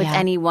sharing it with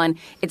anyone.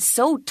 It's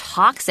so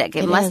toxic.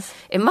 It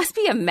must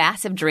be a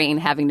massive drain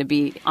having to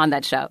be on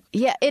that show.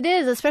 Yeah, it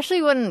is,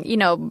 especially when,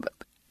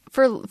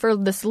 for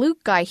this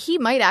Luke guy, he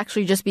might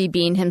actually just be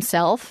being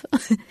himself.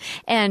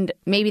 And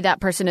maybe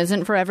that person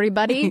isn't for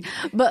everybody.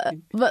 but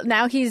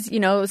now he's,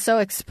 so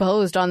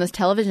exposed on this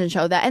television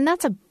show and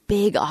that's a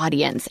big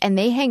audience and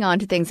they hang on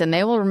to things and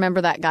they will remember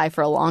that guy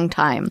for a long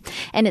time.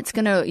 And it's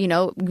going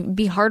to,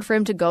 be hard for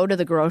him to go to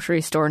the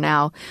grocery store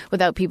now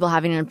without people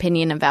having an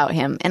opinion about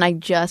him. And I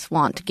just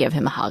want to give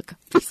him a hug.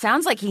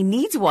 Sounds like he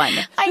needs one.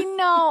 I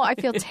know. I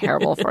feel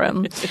terrible for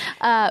him.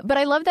 But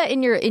I love that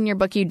in your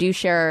book you do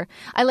share.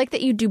 I like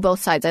that you do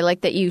both sides. I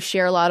like that you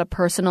share a lot of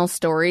personal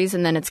stories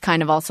and then it's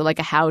kind of also a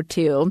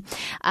how-to.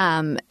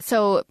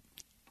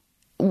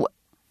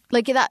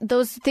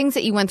 Those things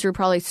that you went through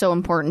probably so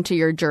important to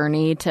your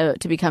journey to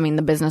becoming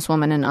the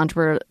businesswoman and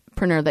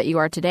entrepreneur that you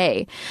are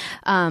today.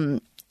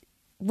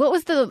 What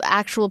was the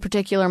actual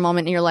particular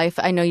moment in your life?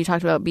 I know you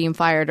talked about being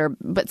fired,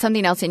 but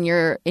something else in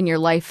your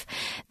life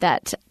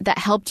that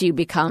helped you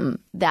become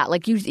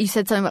that. You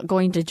said something about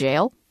going to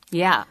jail.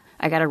 Yeah,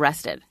 I got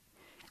arrested.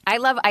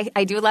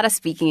 I do a lot of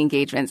speaking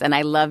engagements and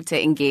I love to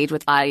engage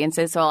with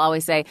audiences. So I'll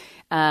always say,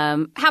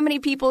 how many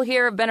people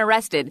here have been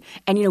arrested?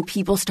 And,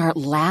 people start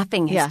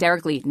laughing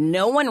hysterically.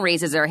 No one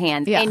raises their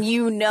hand. Yeah. And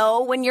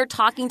when you're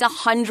talking to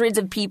hundreds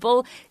of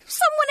people,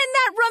 someone in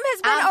that room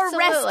has been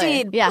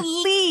arrested. Yeah.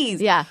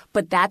 Please. Yeah.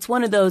 But that's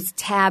one of those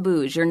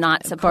taboos. You're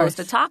not supposed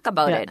to talk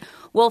about it.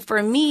 Well,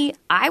 for me,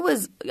 I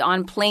was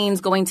on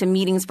planes going to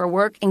meetings for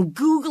work and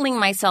Googling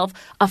myself,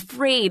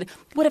 afraid.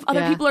 What if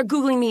other people are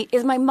Googling me?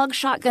 Is my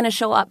mugshot going to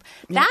show up?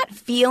 That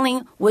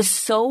feeling was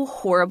so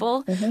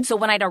horrible. So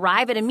when I'd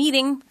arrive at a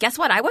meeting, guess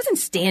what? I wasn't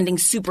standing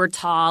super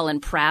tall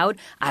and proud.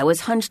 I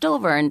was hunched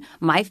over and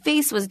my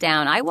face was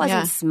down. I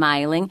wasn't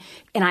smiling.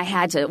 And I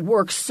had to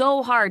work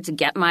so hard to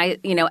get my,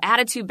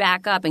 attitude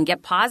back up and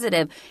get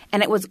positive.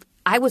 And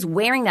I was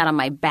wearing that on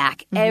my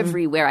back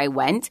everywhere I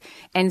went.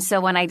 And so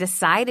when I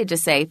decided to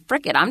say,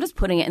 frick it, I'm just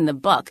putting it in the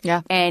book.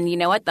 Yeah. And you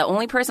know what? The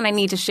only person I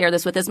need to share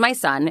this with is my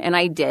son. And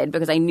I did,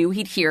 because I knew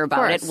he'd hear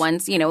about it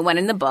once, it went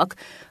in the book.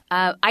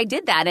 I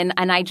did that.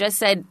 And I just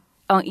said,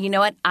 oh, you know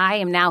what? I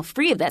am now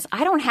free of this.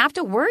 I don't have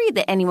to worry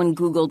that anyone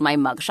Googled my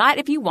mugshot.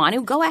 If you want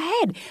to, go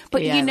ahead.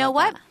 But you know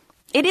what?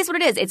 It is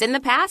what it is. It's in the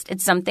past.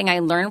 It's something I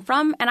learned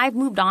from, and I've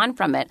moved on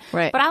from it.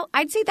 Right. But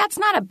I'd say that's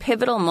not a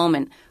pivotal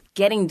moment.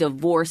 Getting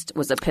divorced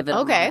was a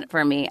pivotal moment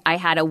for me. I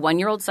had a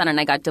 1-year-old son,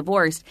 and I got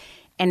divorced.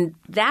 And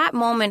that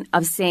moment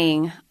of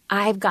saying,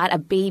 I've got a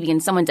baby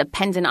and someone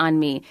dependent on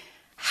me,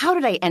 how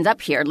did I end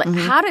up here? Like,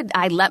 how did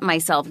I let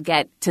myself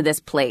get to this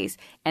place?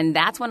 And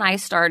that's when I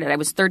started. I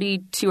was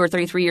 32 or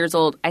 33 years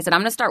old. I said, I'm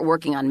going to start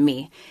working on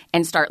me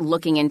and start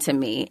looking into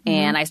me.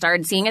 And I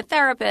started seeing a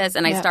therapist,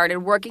 and I started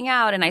working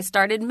out, and I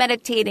started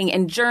meditating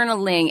and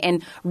journaling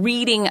and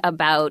reading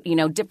about,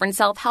 different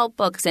self-help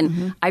books.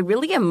 And I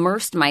really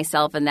immersed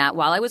myself in that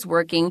while I was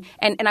working.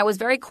 And I was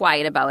very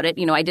quiet about it.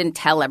 I didn't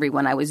tell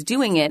everyone I was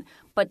doing it.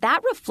 But that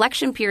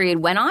reflection period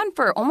went on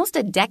for almost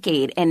a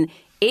decade. And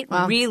it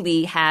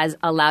really has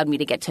allowed me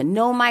to get to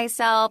know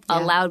myself,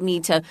 allowed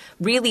me to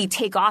really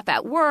take off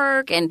at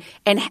work and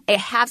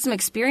have some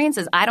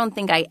experiences I don't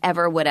think I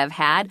ever would have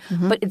had.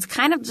 But it's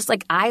kind of just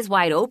like eyes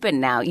wide open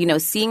now,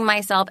 seeing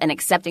myself and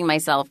accepting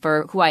myself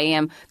for who I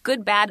am,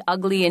 good, bad,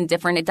 ugly,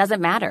 indifferent. It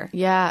doesn't matter.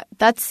 Yeah,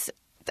 that's,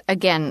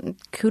 again,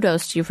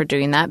 kudos to you for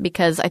doing that,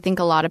 because I think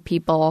a lot of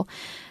people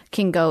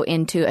can go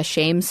into a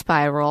shame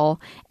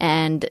spiral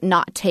and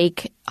not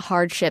take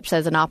hardships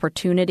as an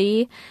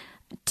opportunity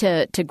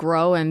to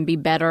grow and be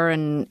better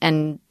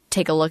and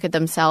take a look at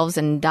themselves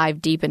and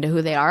dive deep into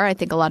who they are. I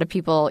think a lot of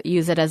people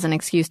use it as an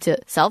excuse to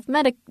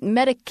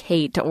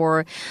self-medicate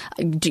or,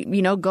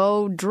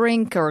 go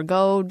drink or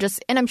go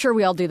just – and I'm sure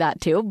we all do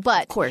that too.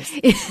 But of course.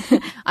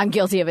 I'm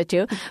guilty of it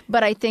too.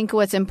 But I think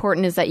what's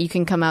important is that you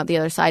can come out the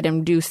other side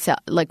and do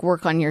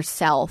work on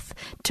yourself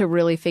to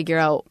really figure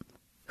out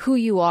who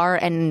you are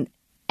and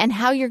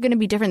how you're going to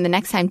be different the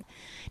next time.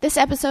 This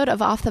episode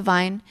of Off the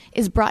Vine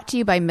is brought to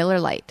you by Miller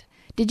Lite.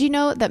 Did you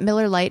know that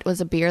Miller Lite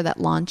was a beer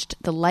that launched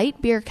the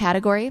light beer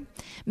category?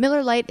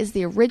 Miller Lite is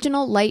the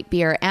original light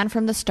beer, and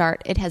from the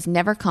start, it has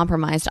never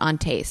compromised on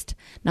taste.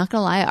 Not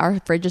gonna lie,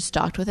 our fridge is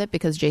stocked with it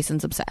because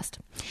Jason's obsessed.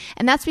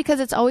 And that's because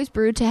it's always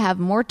brewed to have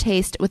more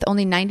taste with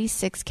only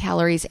 96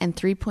 calories and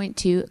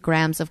 3.2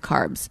 grams of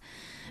carbs.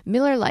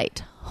 Miller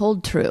Lite,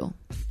 hold true.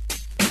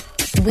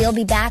 We'll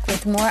be back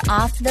with more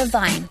Off the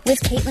Vine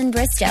with Kaitlyn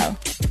Bristow.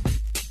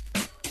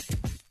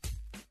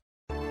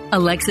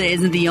 Alexa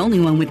isn't the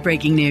only one with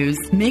breaking news.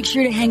 Make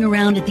sure to hang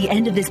around at the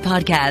end of this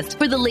podcast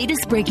for the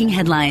latest breaking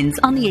headlines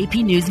on the AP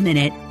News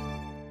Minute.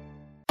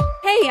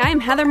 Hey, I'm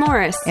Heather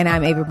Morris. And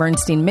I'm Ava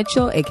Bernstein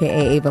Mitchell,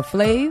 a.k.a. Ava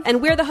Flav.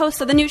 And we're the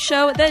hosts of the new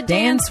show, The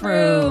Dance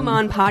Room,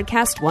 on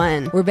Podcast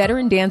One. We're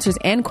veteran dancers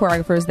and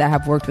choreographers that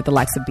have worked with the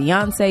likes of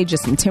Beyonce,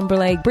 Justin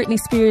Timberlake, Britney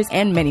Spears,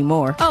 and many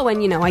more. Oh,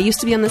 and I used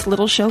to be on this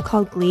little show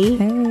called Glee.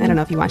 Hey. I don't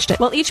know if you watched it.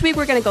 Well, each week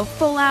we're going to go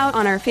full out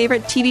on our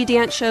favorite TV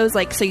dance shows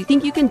like So You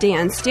Think You Can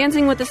Dance,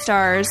 Dancing with the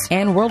Stars,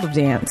 and World of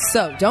Dance.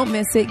 So don't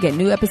miss it. Get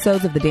new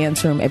episodes of The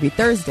Dance Room every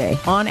Thursday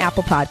on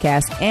Apple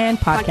Podcasts and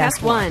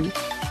Podcast One.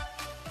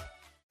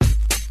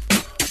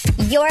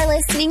 You're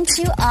listening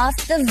to Off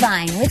the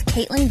Vine with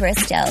Kaitlyn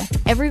Bristow.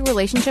 Every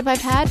relationship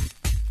I've had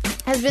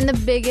has been the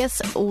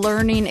biggest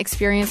learning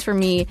experience for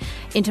me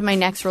into my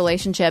next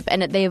relationship,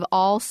 and they've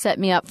all set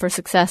me up for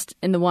success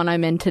in the one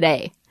I'm in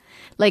today.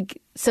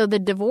 So the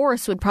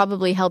divorce would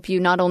probably help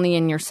you not only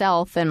in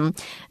yourself and,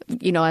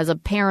 as a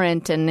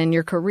parent and in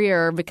your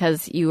career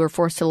because you were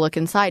forced to look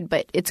inside,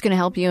 but it's going to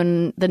help you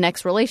in the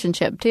next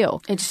relationship too.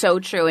 It's so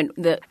true. And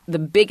the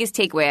biggest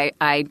takeaway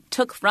I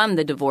took from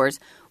the divorce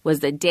was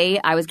the day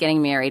I was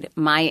getting married,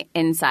 my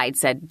inside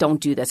said,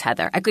 don't do this,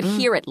 Heather. I could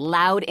hear it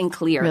loud and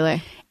clear.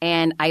 Really?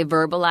 And I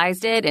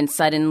verbalized it, and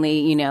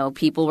suddenly,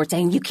 people were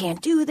saying, you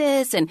can't do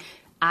this. And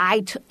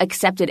I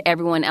accepted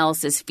everyone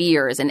else's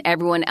fears and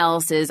everyone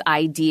else's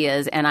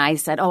ideas, and I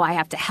said, I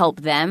have to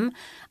help them.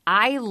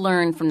 I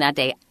learned from that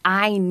day,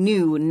 I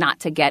knew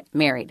not to get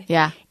married.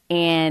 Yeah.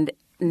 And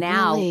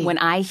now, when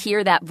I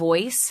hear that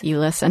voice, you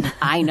listen.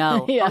 I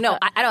know. Yeah. Oh, no,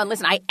 I don't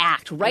listen. I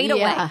act right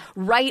away.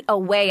 Right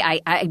away,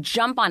 I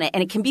jump on it,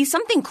 and it can be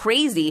something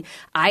crazy.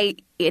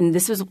 and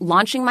this was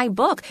launching my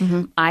book.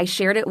 I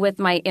shared it with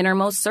my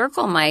innermost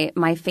circle,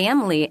 my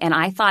family, and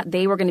I thought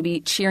they were going to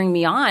be cheering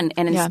me on,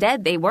 and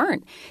instead they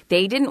weren't.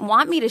 They didn't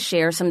want me to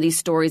share some of these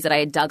stories that I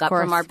had dug up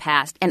from our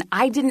past, and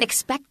I didn't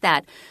expect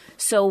that.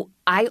 So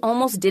I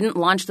almost didn't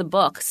launch the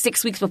book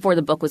 6 weeks before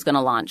the book was going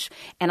to launch.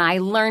 And I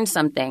learned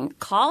something.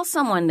 Call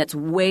someone that's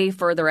way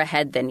further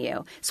ahead than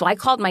you. So I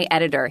called my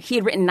editor. He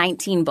had written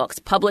 19 books,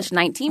 published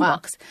 19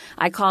 books.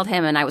 I called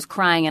him and I was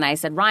crying and I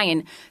said,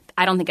 Ryan,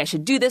 I don't think I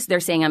should do this.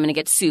 They're saying I'm going to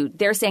get sued.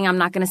 They're saying I'm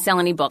not going to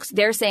sell any books.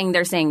 They're saying.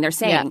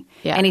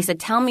 Yeah. And he said,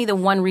 tell me the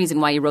one reason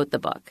why you wrote the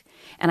book.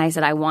 And I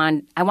said, I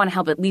want to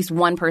help at least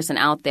one person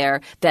out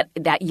there,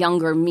 that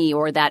younger me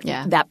or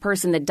that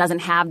person that doesn't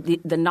have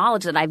the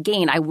knowledge that I've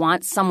gained. I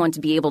want someone to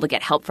be able to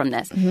get help from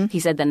this. He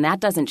said, then that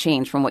doesn't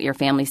change from what your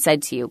family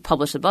said to you.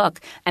 Publish the book.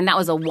 And that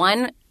was a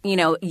one,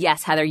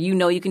 yes, Heather,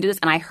 you can do this.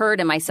 And I heard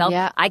in myself,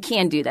 I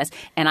can do this.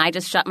 And I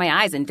just shut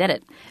my eyes and did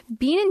it.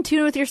 Being in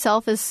tune with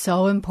yourself is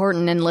so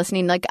important, and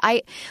listening. Like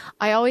I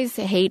always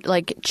hate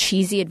like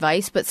cheesy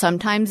advice, but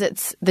sometimes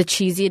it's the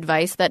cheesy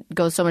advice that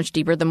goes so much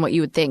deeper than what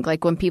you would think.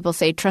 Like when people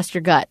say, trust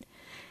your gut.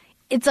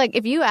 It's like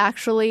if you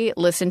actually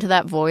listen to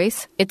that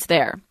voice, it's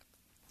there.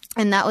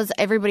 And that was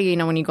everybody,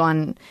 when you go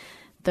on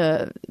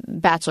the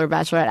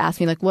Bachelorette asked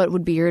me, like, what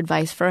would be your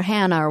advice for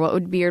Hannah, or what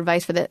would be your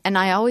advice for that? And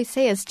I always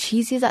say, as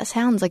cheesy as that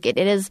sounds, like it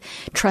is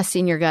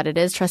trusting your gut, it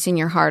is trusting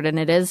your heart, and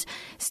it is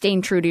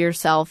staying true to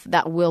yourself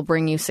that will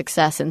bring you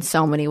success in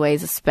so many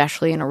ways,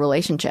 especially in a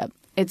relationship.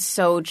 It's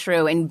so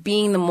true. And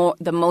being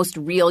the most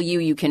real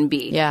you can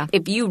be. Yeah.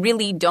 If you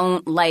really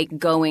don't like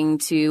going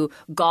to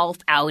golf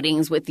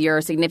outings with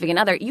your significant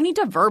other, you need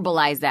to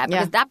verbalize that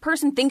because that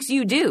person thinks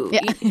you do.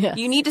 Yeah.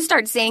 You need to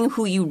start saying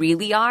who you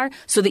really are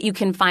so that you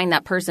can find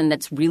that person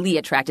that's really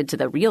attracted to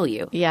the real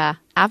you. Yeah,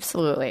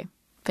 absolutely.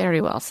 Very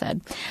well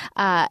said.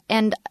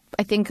 And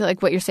I think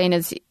like what you're saying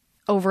is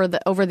over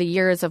the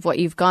years of what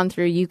you've gone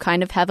through, you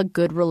kind of have a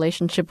good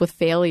relationship with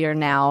failure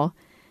now.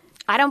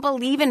 I don't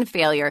believe in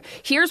failure.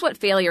 Here's what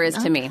failure is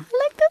to me. I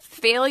like this.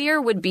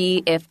 Failure would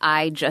be if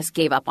I just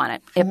gave up on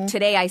it. If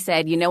today I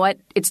said, you know what,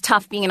 it's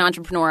tough being an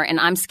entrepreneur and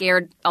I'm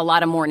scared a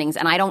lot of mornings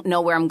and I don't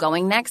know where I'm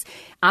going next,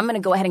 I'm going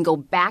to go ahead and go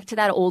back to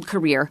that old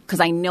career because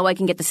I know I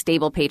can get the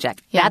stable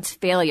paycheck. Yeah. That's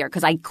failure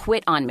because I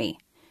quit on me.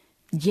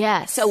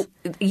 Yes. So,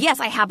 yes,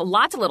 I have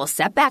lots of little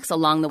setbacks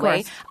along the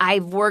way.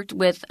 I've worked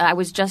with, I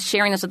was just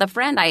sharing this with a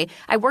friend.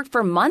 I worked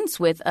for months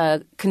with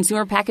a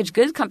consumer packaged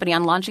goods company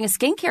on launching a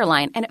skincare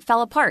line, and it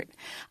fell apart.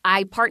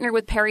 I partnered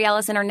with Perry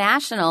Ellis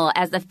International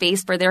as the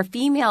face for their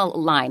female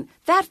line.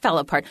 That fell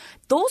apart.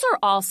 Those are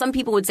all, some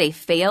people would say,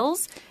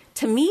 fails.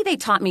 To me, they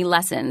taught me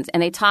lessons,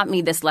 and they taught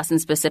me this lesson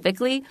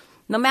specifically.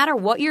 No matter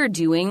what you're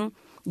doing,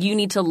 you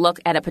need to look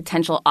at a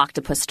potential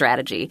octopus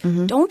strategy.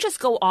 Don't just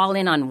go all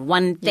in on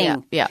one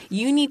thing. Yeah.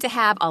 You need to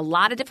have a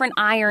lot of different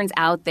irons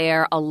out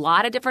there, a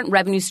lot of different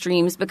revenue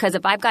streams, because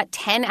if I've got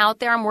 10 out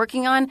there I'm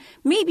working on,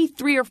 maybe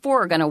 3 or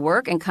 4 are going to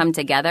work and come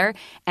together.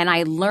 And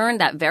I learned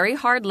that very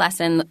hard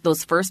lesson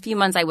those first few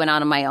months I went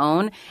out on my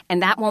own,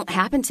 and that won't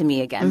happen to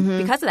me again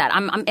because of that.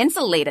 I'm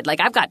insulated. Like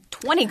I've got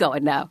 20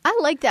 going now. I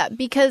like that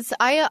because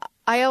I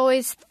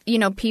always,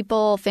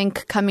 people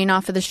think coming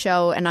off of the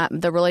show and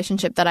the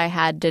relationship that I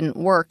had didn't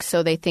work,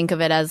 so they think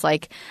of it as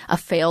like a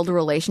failed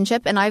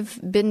relationship. And I've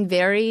been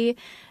very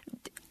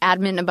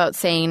adamant about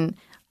saying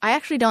I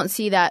actually don't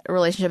see that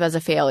relationship as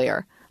a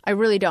failure. I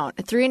really don't.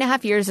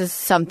 3.5 years is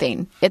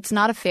something. It's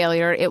not a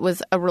failure. It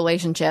was a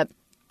relationship.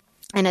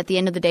 And at the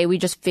end of the day, we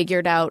just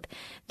figured out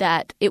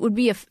that it would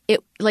be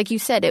like you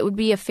said, it would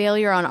be a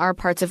failure on our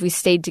parts if we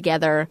stayed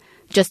together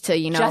just to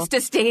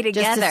stay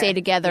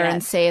together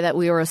and say that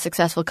we were a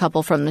successful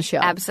couple from the show.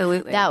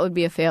 Absolutely. That would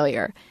be a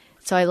failure.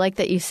 So I like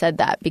that you said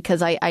that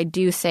because I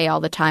do say all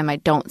the time I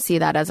don't see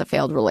that as a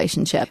failed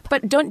relationship.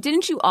 But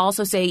didn't you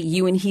also say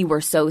you and he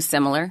were so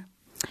similar?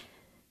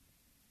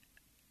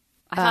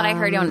 I thought I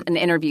heard you on an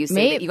interview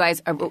say that you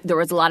guys there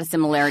was a lot of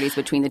similarities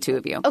between the two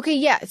of you. Okay,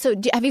 yeah. So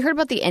have you heard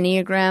about the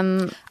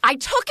Enneagram? I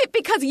took it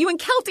because you and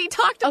Kelty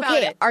talked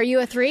about it. Are you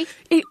a 3?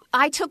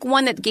 I took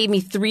one that gave me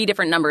 3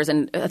 different numbers,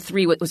 and a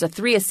 3 was a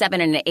 3, a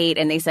 7, and an 8,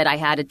 and they said I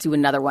had to do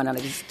another one, and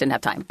I just didn't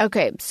have time.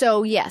 Okay,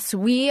 so yes,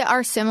 we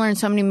are similar in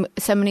so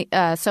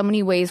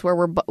many ways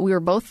where we were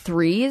both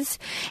 3s,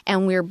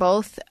 and we were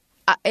both.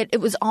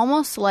 It was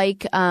almost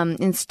like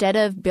instead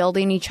of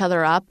building each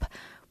other up,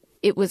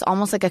 it was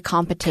almost like a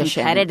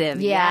competition.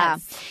 Competitive, yeah.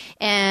 Yes.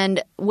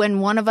 And when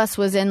one of us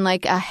was in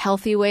like a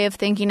healthy way of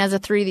thinking as a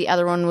 3, the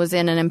other one was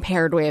in an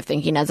impaired way of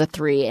thinking as a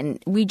 3.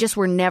 And we just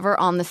were never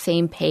on the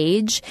same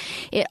page.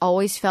 It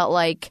always felt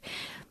like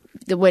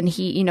when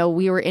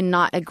we were in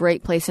not a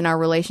great place in our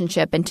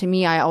relationship. And to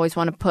me, I always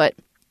want to put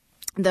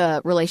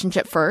the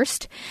relationship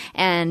first.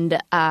 And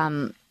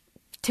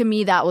to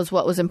me, that was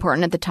what was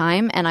important at the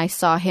time. And I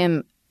saw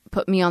him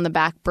put me on the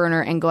back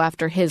burner and go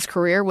after his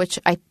career, which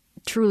I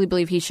truly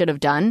believe he should have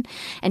done,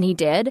 and he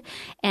did.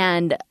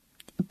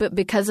 But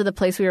because of the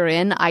place we were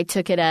in, I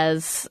took it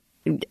as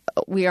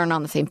we aren't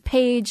on the same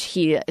page.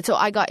 So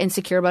I got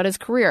insecure about his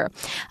career.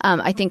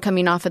 I think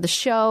coming off of the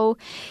show,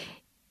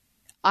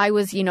 I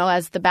was,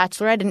 as the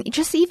Bachelorette, and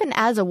just even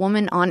as a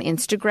woman on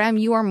Instagram,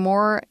 you are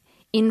more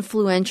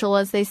influential,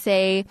 as they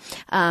say.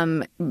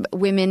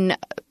 Women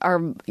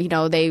are,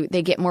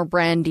 they get more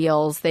brand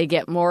deals. They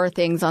get more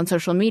things on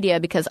social media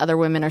because other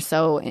women are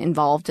so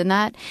involved in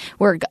that,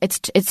 where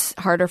it's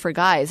harder for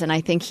guys. And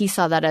I think he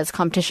saw that as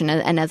competition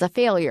and as a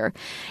failure.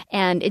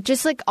 And it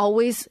just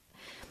always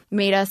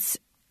made us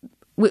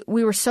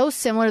we were so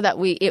similar that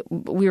we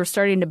were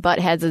starting to butt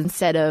heads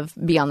instead of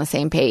be on the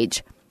same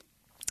page.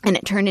 And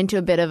it turned into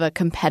a bit of a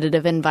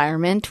competitive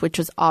environment, which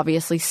was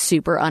obviously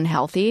super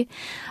unhealthy.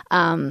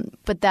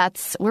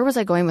 But where was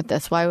I going with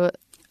this?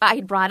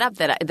 I brought up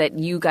that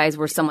you guys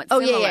were somewhat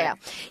similar.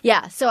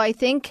 Yeah. So I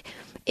think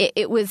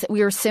we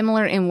were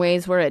similar in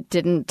ways where it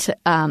didn't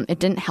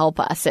help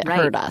us. It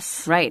hurt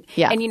us. Right.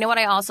 Yeah. And you know what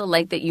I also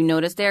like that you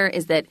noticed there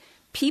is that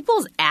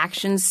people's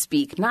actions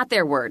speak, not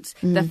their words.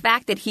 Mm-hmm. The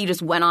fact that he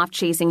just went off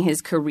chasing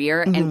his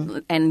career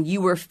and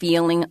you were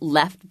feeling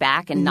left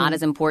back and not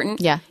as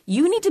important. Yeah.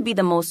 You need to be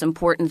the most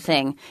important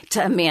thing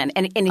to a man.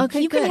 And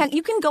okay, you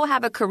can go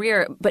have a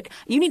career, but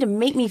you need to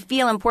make me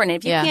feel important.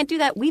 If you can't do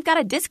that, we've got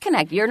a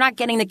disconnect. You're not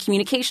getting the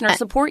communication or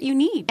support you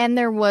need. And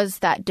there was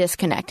that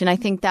disconnect. And I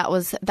think that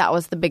was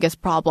the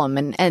biggest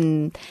problem.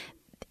 And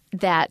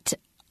that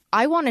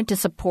I wanted to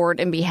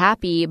support and be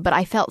happy, but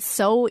I felt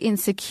so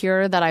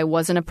insecure that I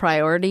wasn't a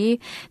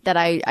priority that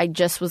I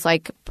just was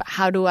like,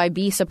 how do I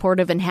be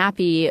supportive and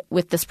happy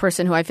with this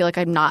person who I feel like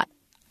I'm not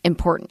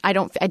important? I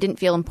didn't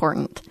feel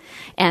important.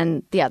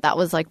 And yeah, that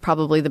was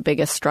probably the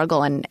biggest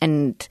struggle.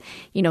 And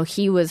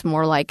he was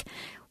more like,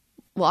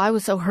 well, I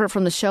was so hurt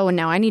from the show and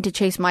now I need to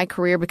chase my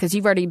career because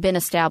you've already been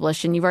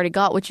established and you've already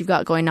got what you've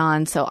got going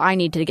on. So I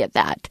need to get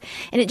that.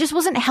 And it just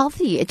wasn't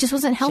healthy.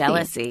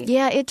 Jealousy.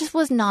 Yeah, it just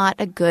was not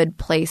a good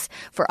place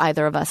for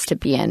either of us to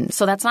be in.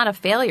 So that's not a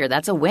failure.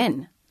 That's a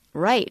win.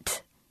 Right.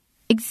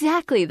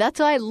 Exactly. That's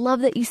why I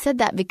love that you said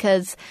that,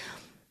 because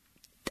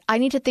I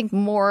need to think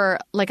more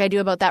like I do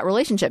about that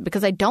relationship,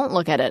 because I don't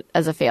look at it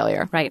as a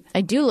failure. Right.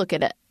 I do look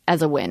at it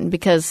as a win,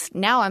 because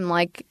now I'm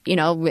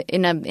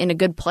in a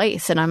good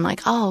place and I'm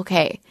like, oh,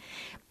 okay.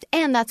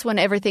 And that's when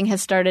everything has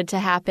started to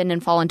happen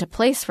and fall into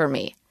place for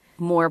me.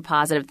 More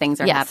positive things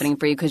are happening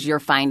for you because you're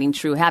finding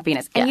true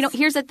happiness. And,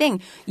 here's the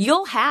thing.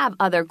 You'll have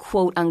other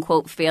quote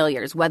unquote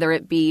failures, whether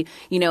it be,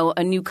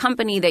 a new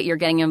company that you're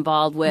getting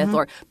involved with,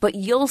 but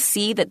you'll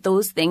see that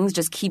those things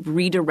just keep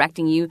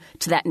redirecting you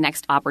to that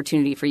next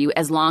opportunity for you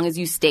as long as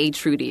you stay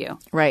true to you.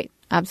 Right.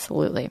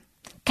 Absolutely.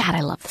 God,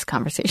 I love this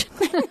conversation.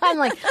 I'm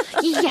like,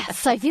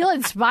 yes, I feel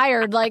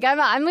inspired.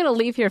 I'm going to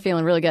leave here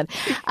feeling really good.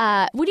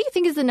 What do you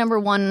think is the number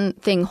one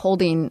thing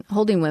holding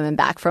women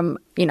back from,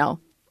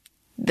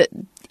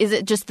 is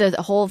it just the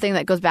whole thing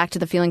that goes back to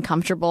the feeling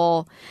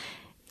comfortable?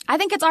 I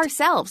think it's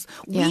ourselves.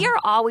 Yeah. We are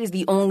always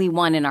the only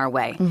one in our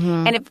way.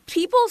 Mm-hmm. And if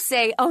people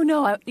say, oh,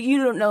 no,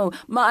 you don't know,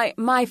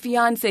 my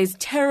fiance is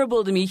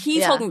terrible to me,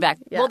 he's holding back.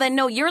 Yeah. Well, then,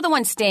 no, you're the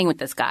one staying with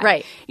this guy.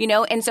 Right.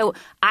 And so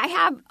I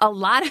have a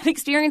lot of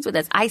experience with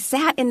this. I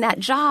sat in that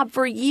job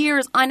for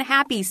years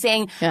unhappy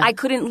saying I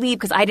couldn't leave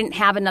because I didn't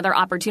have another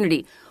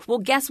opportunity. Well,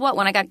 guess what?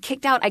 When I got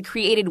kicked out, I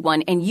created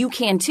one, and you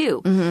can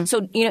too. Mm-hmm.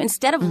 So,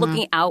 instead of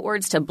looking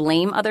outwards to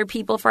blame other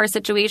people for our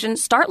situation,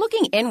 start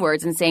looking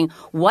inwards and saying,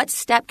 what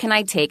step can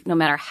I take, no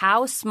matter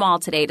how small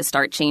today, to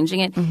start changing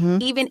it? Mm-hmm.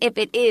 Even if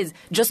it is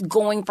just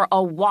going for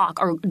a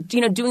walk or,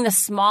 doing the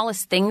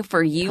smallest thing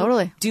for you.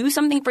 Totally. Do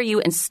something for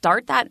you and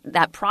start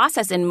that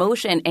process in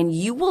motion, and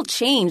you will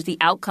change the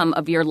outcome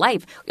of your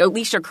life, or at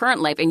least your current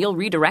life, and you'll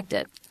redirect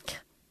it.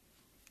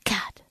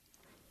 God.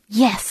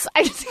 Yes.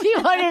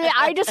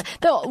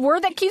 The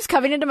word that keeps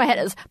coming into my head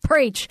is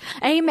preach.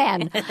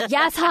 Amen.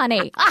 Yes,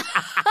 honey.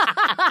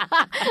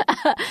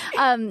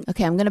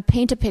 Okay, I'm going to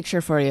paint a picture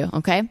for you,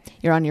 okay?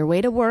 You're on your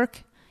way to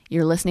work.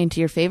 You're listening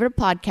to your favorite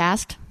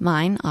podcast,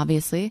 mine,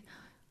 obviously.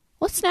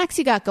 What snacks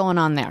you got going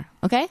on there,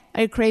 okay?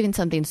 Are you craving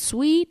something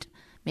sweet,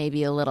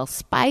 maybe a little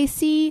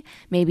spicy,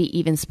 maybe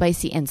even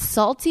spicy and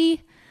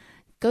salty?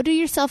 Go do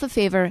yourself a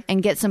favor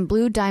and get some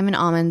Blue Diamond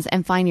almonds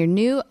and find your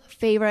new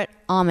favorite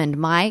almond.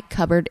 My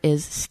cupboard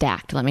is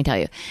stacked, let me tell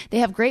you. They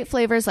have great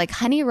flavors like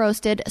honey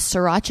roasted,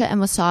 sriracha and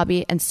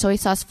wasabi, and soy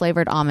sauce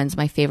flavored almonds.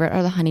 My favorite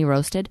are the honey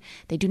roasted.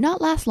 They do not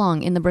last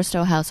long in the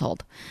Bristow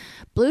household.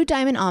 Blue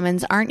Diamond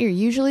almonds aren't your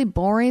usually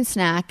boring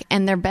snack,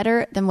 and they're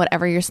better than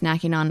whatever you're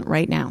snacking on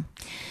right now.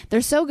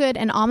 They're so good,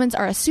 and almonds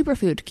are a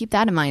superfood. Keep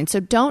that in mind.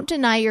 So don't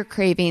deny your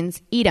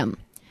cravings. Eat them.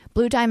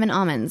 Blue Diamond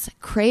almonds.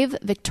 Crave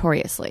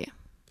victoriously.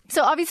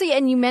 So obviously,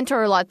 and you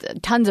mentor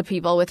tons of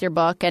people with your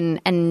book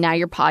and now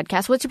your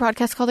podcast. What's your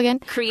podcast called again?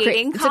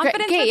 Creating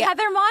Confidence with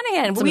Heather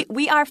Monahan.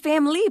 We are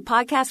family,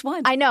 podcast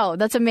one. I know.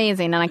 That's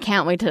amazing. And I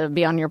can't wait to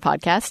be on your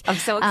podcast. I'm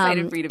so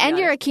excited for you to be on. And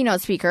you're a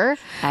keynote speaker.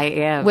 I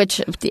am.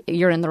 Which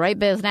you're in the right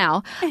biz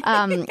now.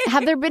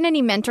 Have there been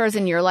any mentors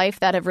in your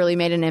life that have really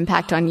made an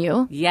impact on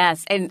you?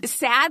 Yes. And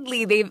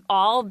sadly, they've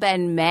all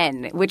been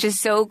men, which is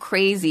so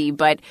crazy.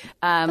 But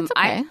That's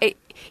okay.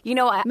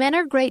 Men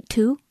are great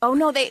too. Oh,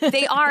 no,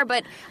 they are.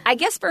 But I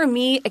guess for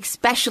me,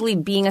 especially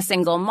being a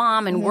single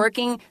mom and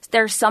working,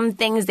 there's some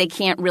things they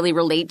can't really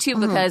relate to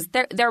because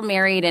they're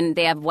married and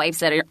they have wives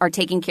that are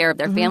taking care of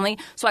their family.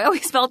 So I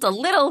always felt a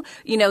little,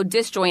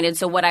 disjointed.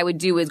 So what I would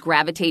do is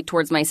gravitate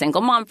towards my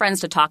single mom friends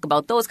to talk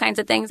about those kinds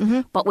of things.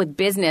 But with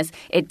business,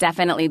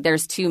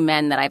 there's two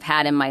men that I've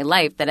had in my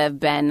life that have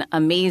been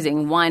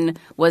amazing. One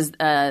was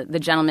the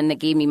gentleman that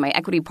gave me my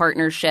equity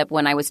partnership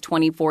when I was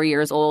 24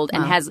 years old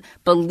and has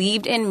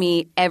believed in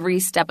me every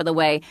step of the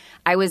way.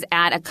 I was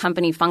at a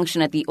company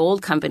function at the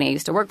old company I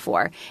used to work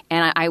for,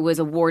 and I was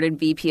awarded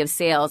VP of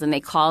sales, and they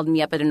called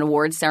me up at an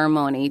award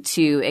ceremony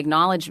to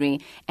acknowledge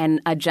me,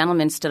 and a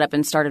gentleman stood up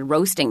and started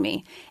roasting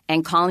me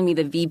and calling me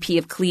the VP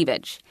of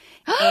cleavage.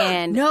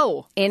 And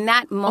in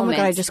that moment, oh my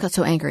God, I just got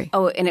so angry.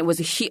 Oh, and it was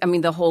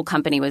the whole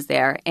company was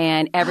there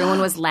and everyone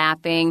was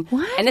laughing.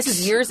 What? And this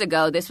is years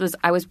ago.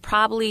 I was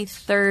probably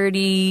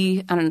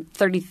 33,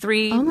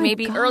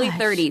 maybe gosh. early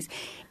 30s.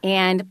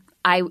 And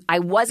I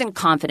wasn't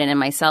confident in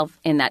myself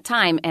in that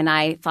time. And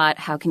I thought,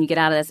 how can you get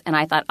out of this? And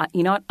I thought,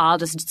 you know what? I'll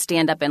just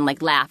stand up and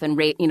laugh and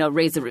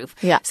raise the roof.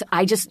 Yeah. So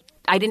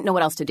I didn't know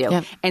what else to do.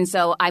 Yep. And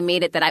so I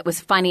made it that I was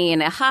funny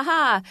and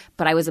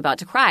but I was about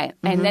to cry.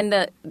 And then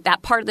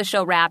that part of the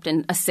show wrapped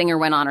and a singer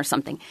went on or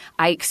something.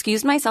 I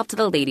excused myself to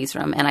the ladies'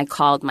 room and I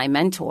called my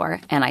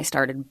mentor and I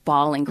started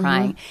bawling,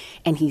 crying.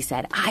 And he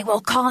said, I will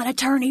call an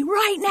attorney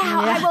right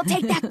now. I will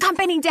take that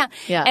company down.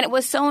 Yeah. And it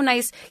was so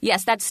nice.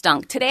 Yes, that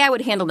stunk. Today I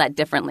would handle that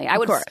differently. I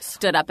would have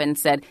stood up and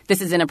said,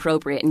 this is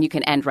inappropriate and you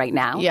can end right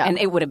now. Yeah. And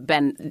it would have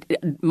been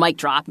mic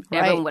drop.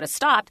 Everyone would have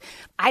stopped.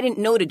 I didn't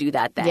know to do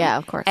that then. Yeah,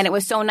 of course. And it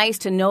was so nice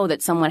to know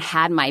that someone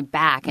had my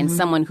back and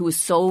someone who was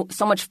so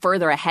much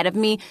further ahead of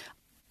me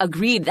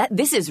agreed that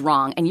this is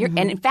wrong and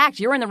and in fact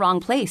you're in the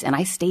wrong place, and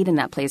I stayed in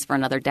that place for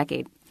another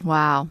decade.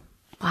 Wow.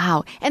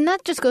 And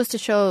that just goes to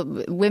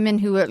show women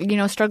who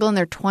are, struggle in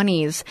their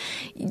 20s.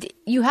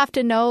 You have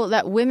to know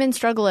that women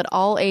struggle at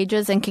all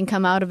ages and can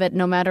come out of it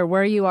no matter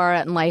where you are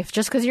at in life.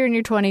 Just because you're in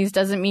your 20s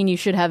doesn't mean you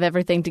should have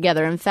everything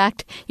together. In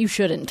fact, you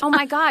shouldn't. Oh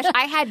my gosh,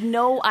 I had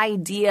no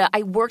idea.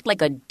 I worked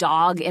like a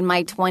dog in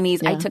my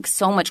 20s. I took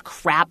so much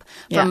crap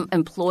from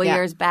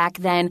employers back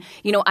then.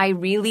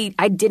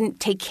 I didn't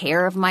take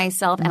care of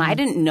myself and I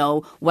didn't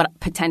know what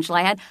potential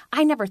I had.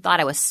 I never thought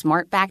I was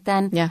smart back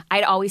then. Yeah.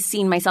 I'd always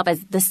seen myself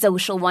as the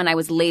social one. I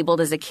was labeled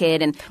as a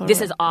kid and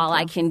this is all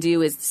I can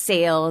do is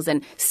sales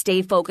and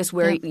stay focused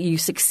where you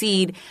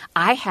succeed.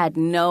 I had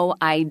no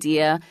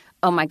idea.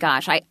 Oh my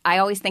gosh. I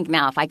always think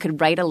now if I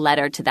could write a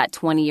letter to that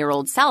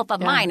 20-year-old self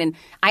of mine, and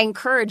I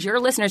encourage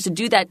your listeners to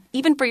do that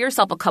even for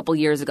yourself a couple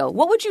years ago.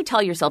 What would you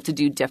tell yourself to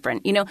do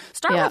different?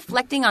 Start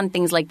reflecting on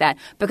things like that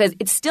because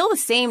it's still the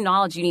same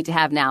knowledge you need to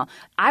have now.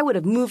 I would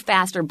have moved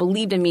faster,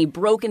 believed in me,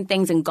 broken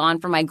things and gone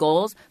for my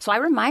goals. So I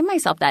remind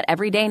myself that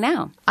every day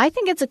now. I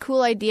think it's a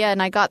cool idea,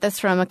 and I got this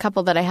from a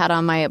couple that I had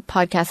on my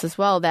podcast as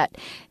well, that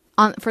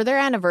for their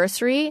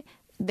anniversary –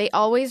 they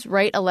always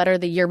write a letter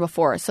the year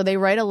before. So they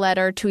write a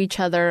letter to each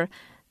other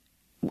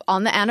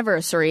on the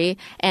anniversary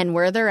and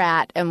where they're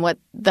at and what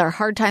their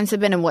hard times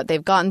have been and what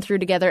they've gotten through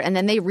together. And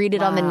then they read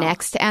it on the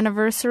next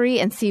anniversary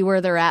and see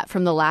where they're at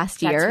from the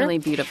last year. That's really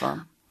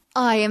beautiful.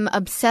 I am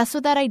obsessed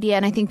with that idea,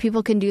 and I think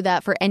people can do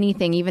that for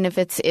anything, even if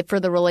it's for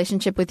the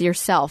relationship with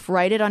yourself.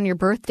 Write it on your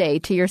birthday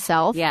to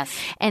yourself. Yes.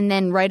 And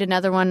then write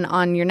another one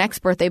on your next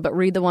birthday, but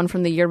read the one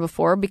from the year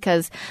before,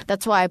 because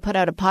that's why I put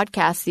out a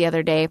podcast the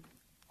other day.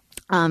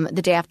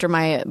 The day after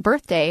my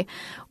birthday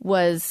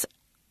was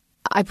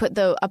I put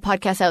a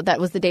podcast out that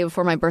was the day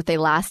before my birthday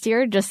last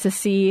year, just to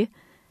see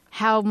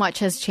how much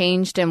has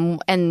changed and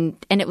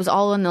it was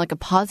all in like a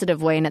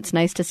positive way, and it's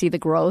nice to see the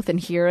growth and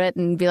hear it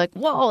and be like,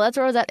 whoa, that's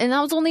where I was at, and that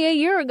was only a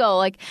year ago.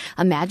 Like,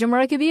 imagine where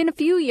I could be in a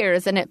few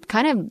years, and it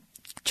kind of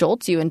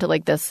jolts you into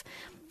like this.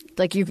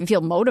 Like you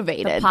feel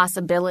motivated. The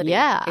possibility.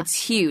 Yeah. It's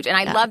huge. And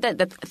I love that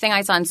the thing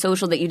I saw on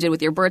social that you did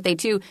with your birthday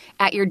too.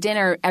 At your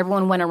dinner,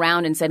 everyone went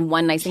around and said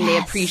one nice thing they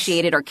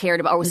appreciated or cared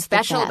about or was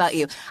special about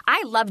you.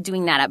 I love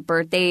doing that at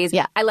birthdays.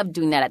 Yeah. I love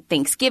doing that at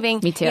Thanksgiving.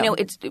 Me too.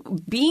 It's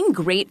being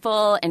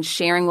grateful and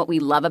sharing what we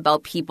love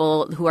about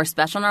people who are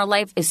special in our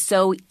life is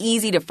so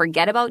easy to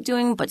forget about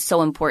doing, but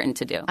so important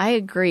to do. I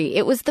agree.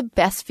 It was the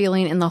best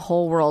feeling in the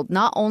whole world.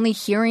 Not only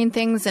hearing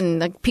things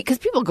and because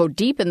people go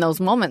deep in those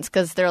moments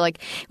because they're like,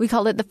 we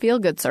called it the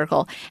feel-good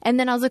circle. And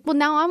then I was like, well,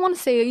 now I want to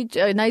say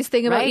a nice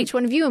thing about each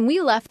one of you. And we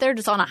left there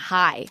just on a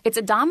high. It's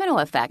a domino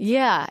effect.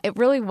 Yeah, it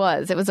really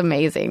was. It was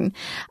amazing.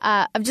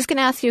 I'm just going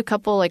to ask you a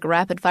couple like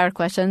rapid fire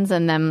questions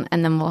and then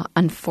we'll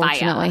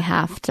unfortunately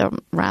have to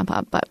wrap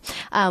up. But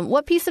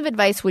what piece of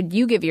advice would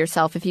you give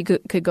yourself if you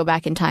could go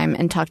back in time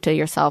and talk to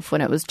yourself when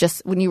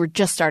you were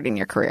just starting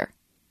your career?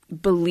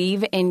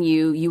 Believe in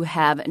you. You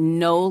have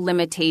no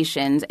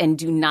limitations and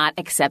do not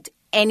accept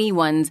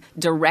anyone's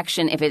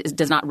direction if it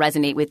does not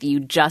resonate with you.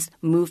 Just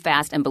move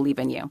fast and believe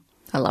in you.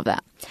 I love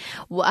that.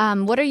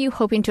 What are you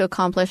hoping to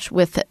accomplish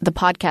with the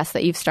podcast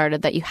that you've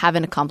started that you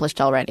haven't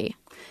accomplished already?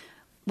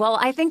 Well,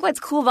 I think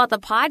what's cool about the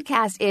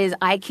podcast is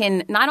I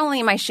can, not only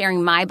am I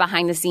sharing my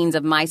behind the scenes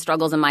of my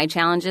struggles and my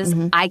challenges,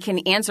 I can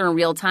answer in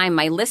real time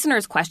my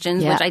listeners'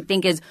 questions, which I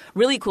think is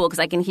really cool because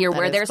I can hear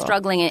where they're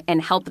struggling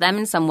and help them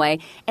in some way.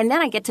 And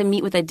then I get to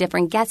meet with a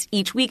different guest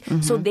each week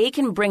so they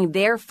can bring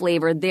their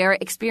flavor, their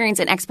experience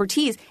and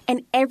expertise.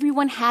 And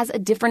everyone has a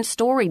different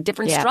story,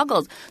 different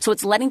struggles. So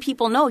it's letting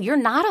people know you're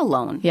not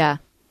alone. Yeah.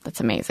 That's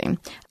amazing.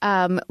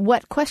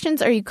 What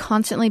questions are you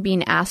constantly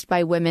being asked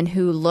by women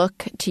who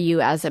look to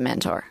you as a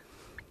mentor?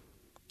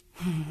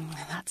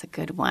 That's a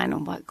good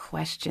one. What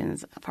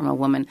questions from a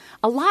woman?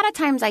 A lot of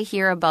times I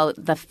hear about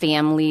the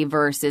family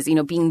versus,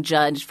 being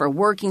judged for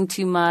working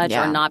too much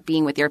or not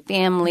being with your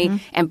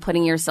family and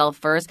putting yourself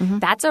first.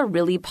 That's a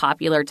really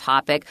popular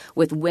topic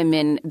with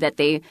women that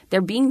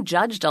they're being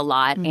judged a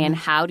lot. And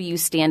how do you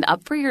stand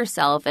up for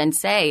yourself and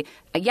say,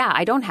 yeah,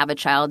 I don't have a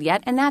child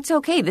yet, and that's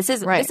okay. This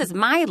is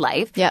my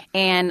life,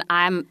 and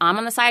I'm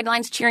on the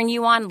sidelines cheering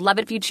you on. Love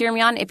it if you cheer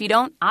me on. If you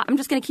don't, I'm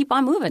just going to keep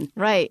on moving.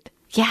 Right.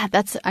 Yeah,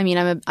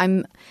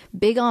 I'm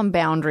big on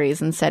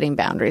boundaries and setting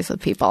boundaries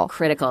with people.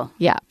 Critical.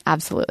 Yeah,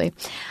 absolutely.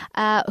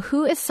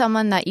 Who is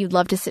someone that you'd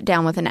love to sit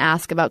down with and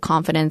ask about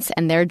confidence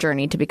and their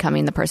journey to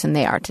becoming the person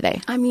they are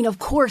today? Of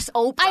course,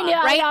 Oprah. I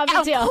know, right? Me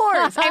too. Of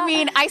course.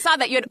 I saw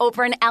that you had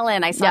Oprah and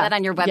Ellen. I saw that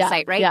on your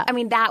website, right? Yeah.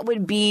 That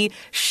would be,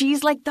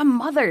 she's like the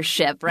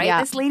mothership, right?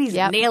 This lady's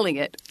nailing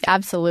it.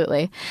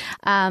 Absolutely.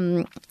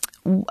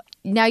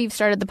 Now you've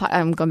started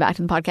I'm going back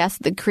to the podcast,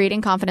 the Creating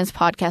Confidence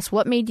podcast.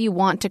 What made you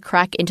want to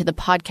crack into the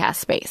podcast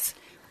space?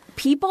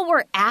 People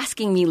were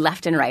asking me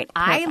left and right.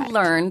 I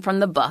learned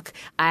from the book.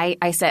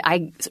 I said,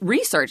 I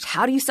researched,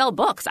 how do you sell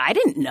books? I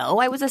didn't know.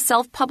 I was a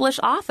self-published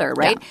author,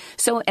 right? Yeah.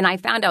 So, and I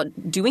found out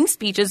doing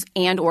speeches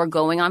and or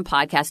going on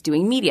podcasts,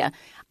 doing media.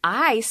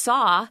 I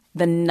saw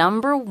the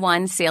number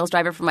one sales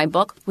driver for my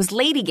book was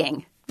Lady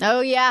Gang.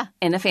 Oh, yeah.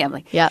 In the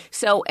family. Yeah.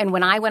 So, and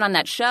when I went on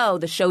that show,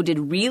 the show did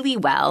really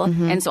well.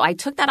 And so I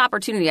took that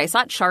opportunity. I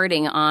saw it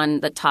charting on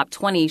the top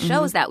 20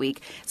 shows that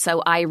week.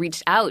 So I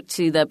reached out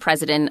to the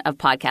president of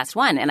Podcast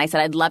One and I said,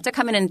 I'd love to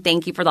come in and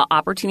thank you for the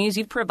opportunities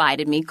you've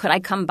provided me. Could I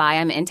come by?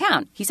 I'm in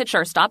town. He said,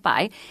 sure, stop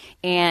by.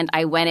 And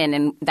I went in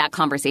and that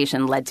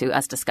conversation led to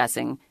us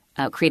discussing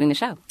creating the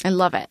show. I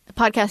love it.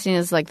 Podcasting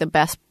is like the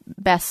best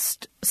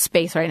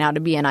space right now to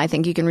be in. I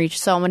think you can reach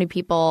so many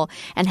people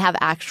and have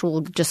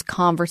actual just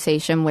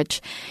conversation, which,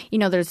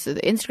 there's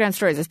Instagram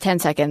stories is 10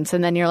 seconds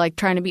and then you're like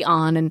trying to be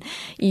on and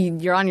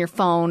you're on your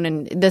phone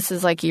and this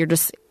is like you're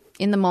just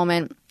in the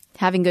moment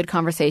having good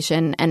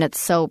conversation and it's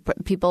so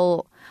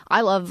people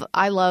I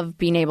love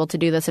being able to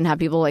do this and have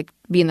people like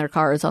be in their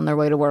cars on their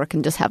way to work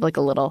and just have like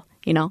a little,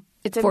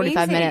 It's 45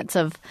 amazing. minutes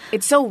of...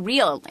 It's so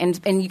real, and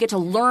you get to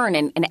learn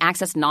and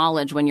access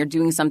knowledge when you're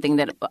doing something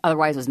that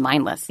otherwise was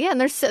mindless. Yeah, and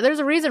there's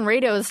a reason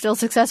radio is still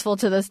successful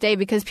to this day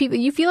because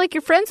you feel like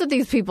you're friends with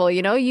these people,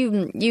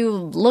 You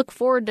look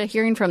forward to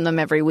hearing from them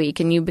every week,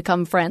 and you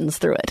become friends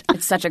through it.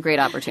 It's such a great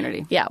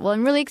opportunity. Yeah, well,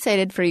 I'm really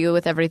excited for you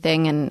with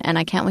everything, and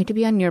I can't wait to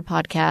be on your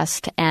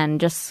podcast,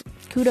 and just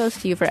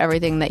kudos to you for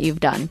everything that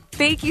you've done.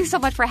 Thank you so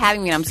much for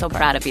having me, and I'm so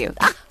proud of you.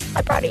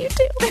 I'm proud of you,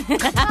 too.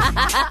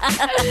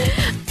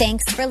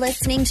 Thanks for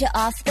listening to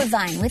Off the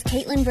Vine with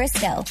Kaitlyn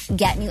Bristow.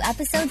 Get new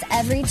episodes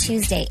every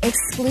Tuesday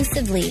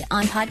exclusively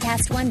on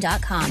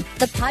podcastone.com,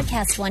 the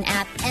Podcast One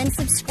app, and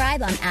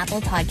subscribe on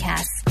Apple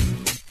Podcasts.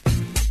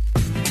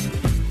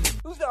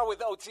 Who's down with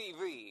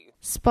OTV?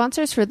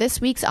 Sponsors for this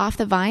week's Off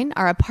the Vine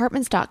are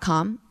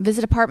Apartments.com.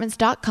 Visit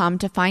Apartments.com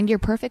to find your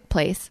perfect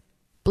place.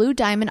 Blue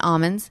Diamond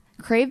Almonds,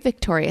 Crave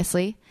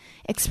Victoriously.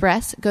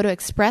 Express, go to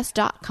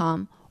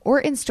Express.com. Or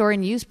in-store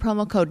and use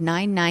promo code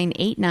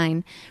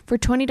 9989 for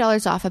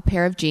 $20 off a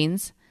pair of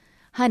jeans.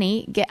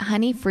 Honey, get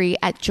honey free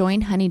at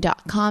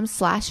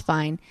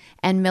joinhoney.com/fine.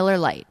 And Miller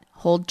Lite,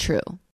 hold true.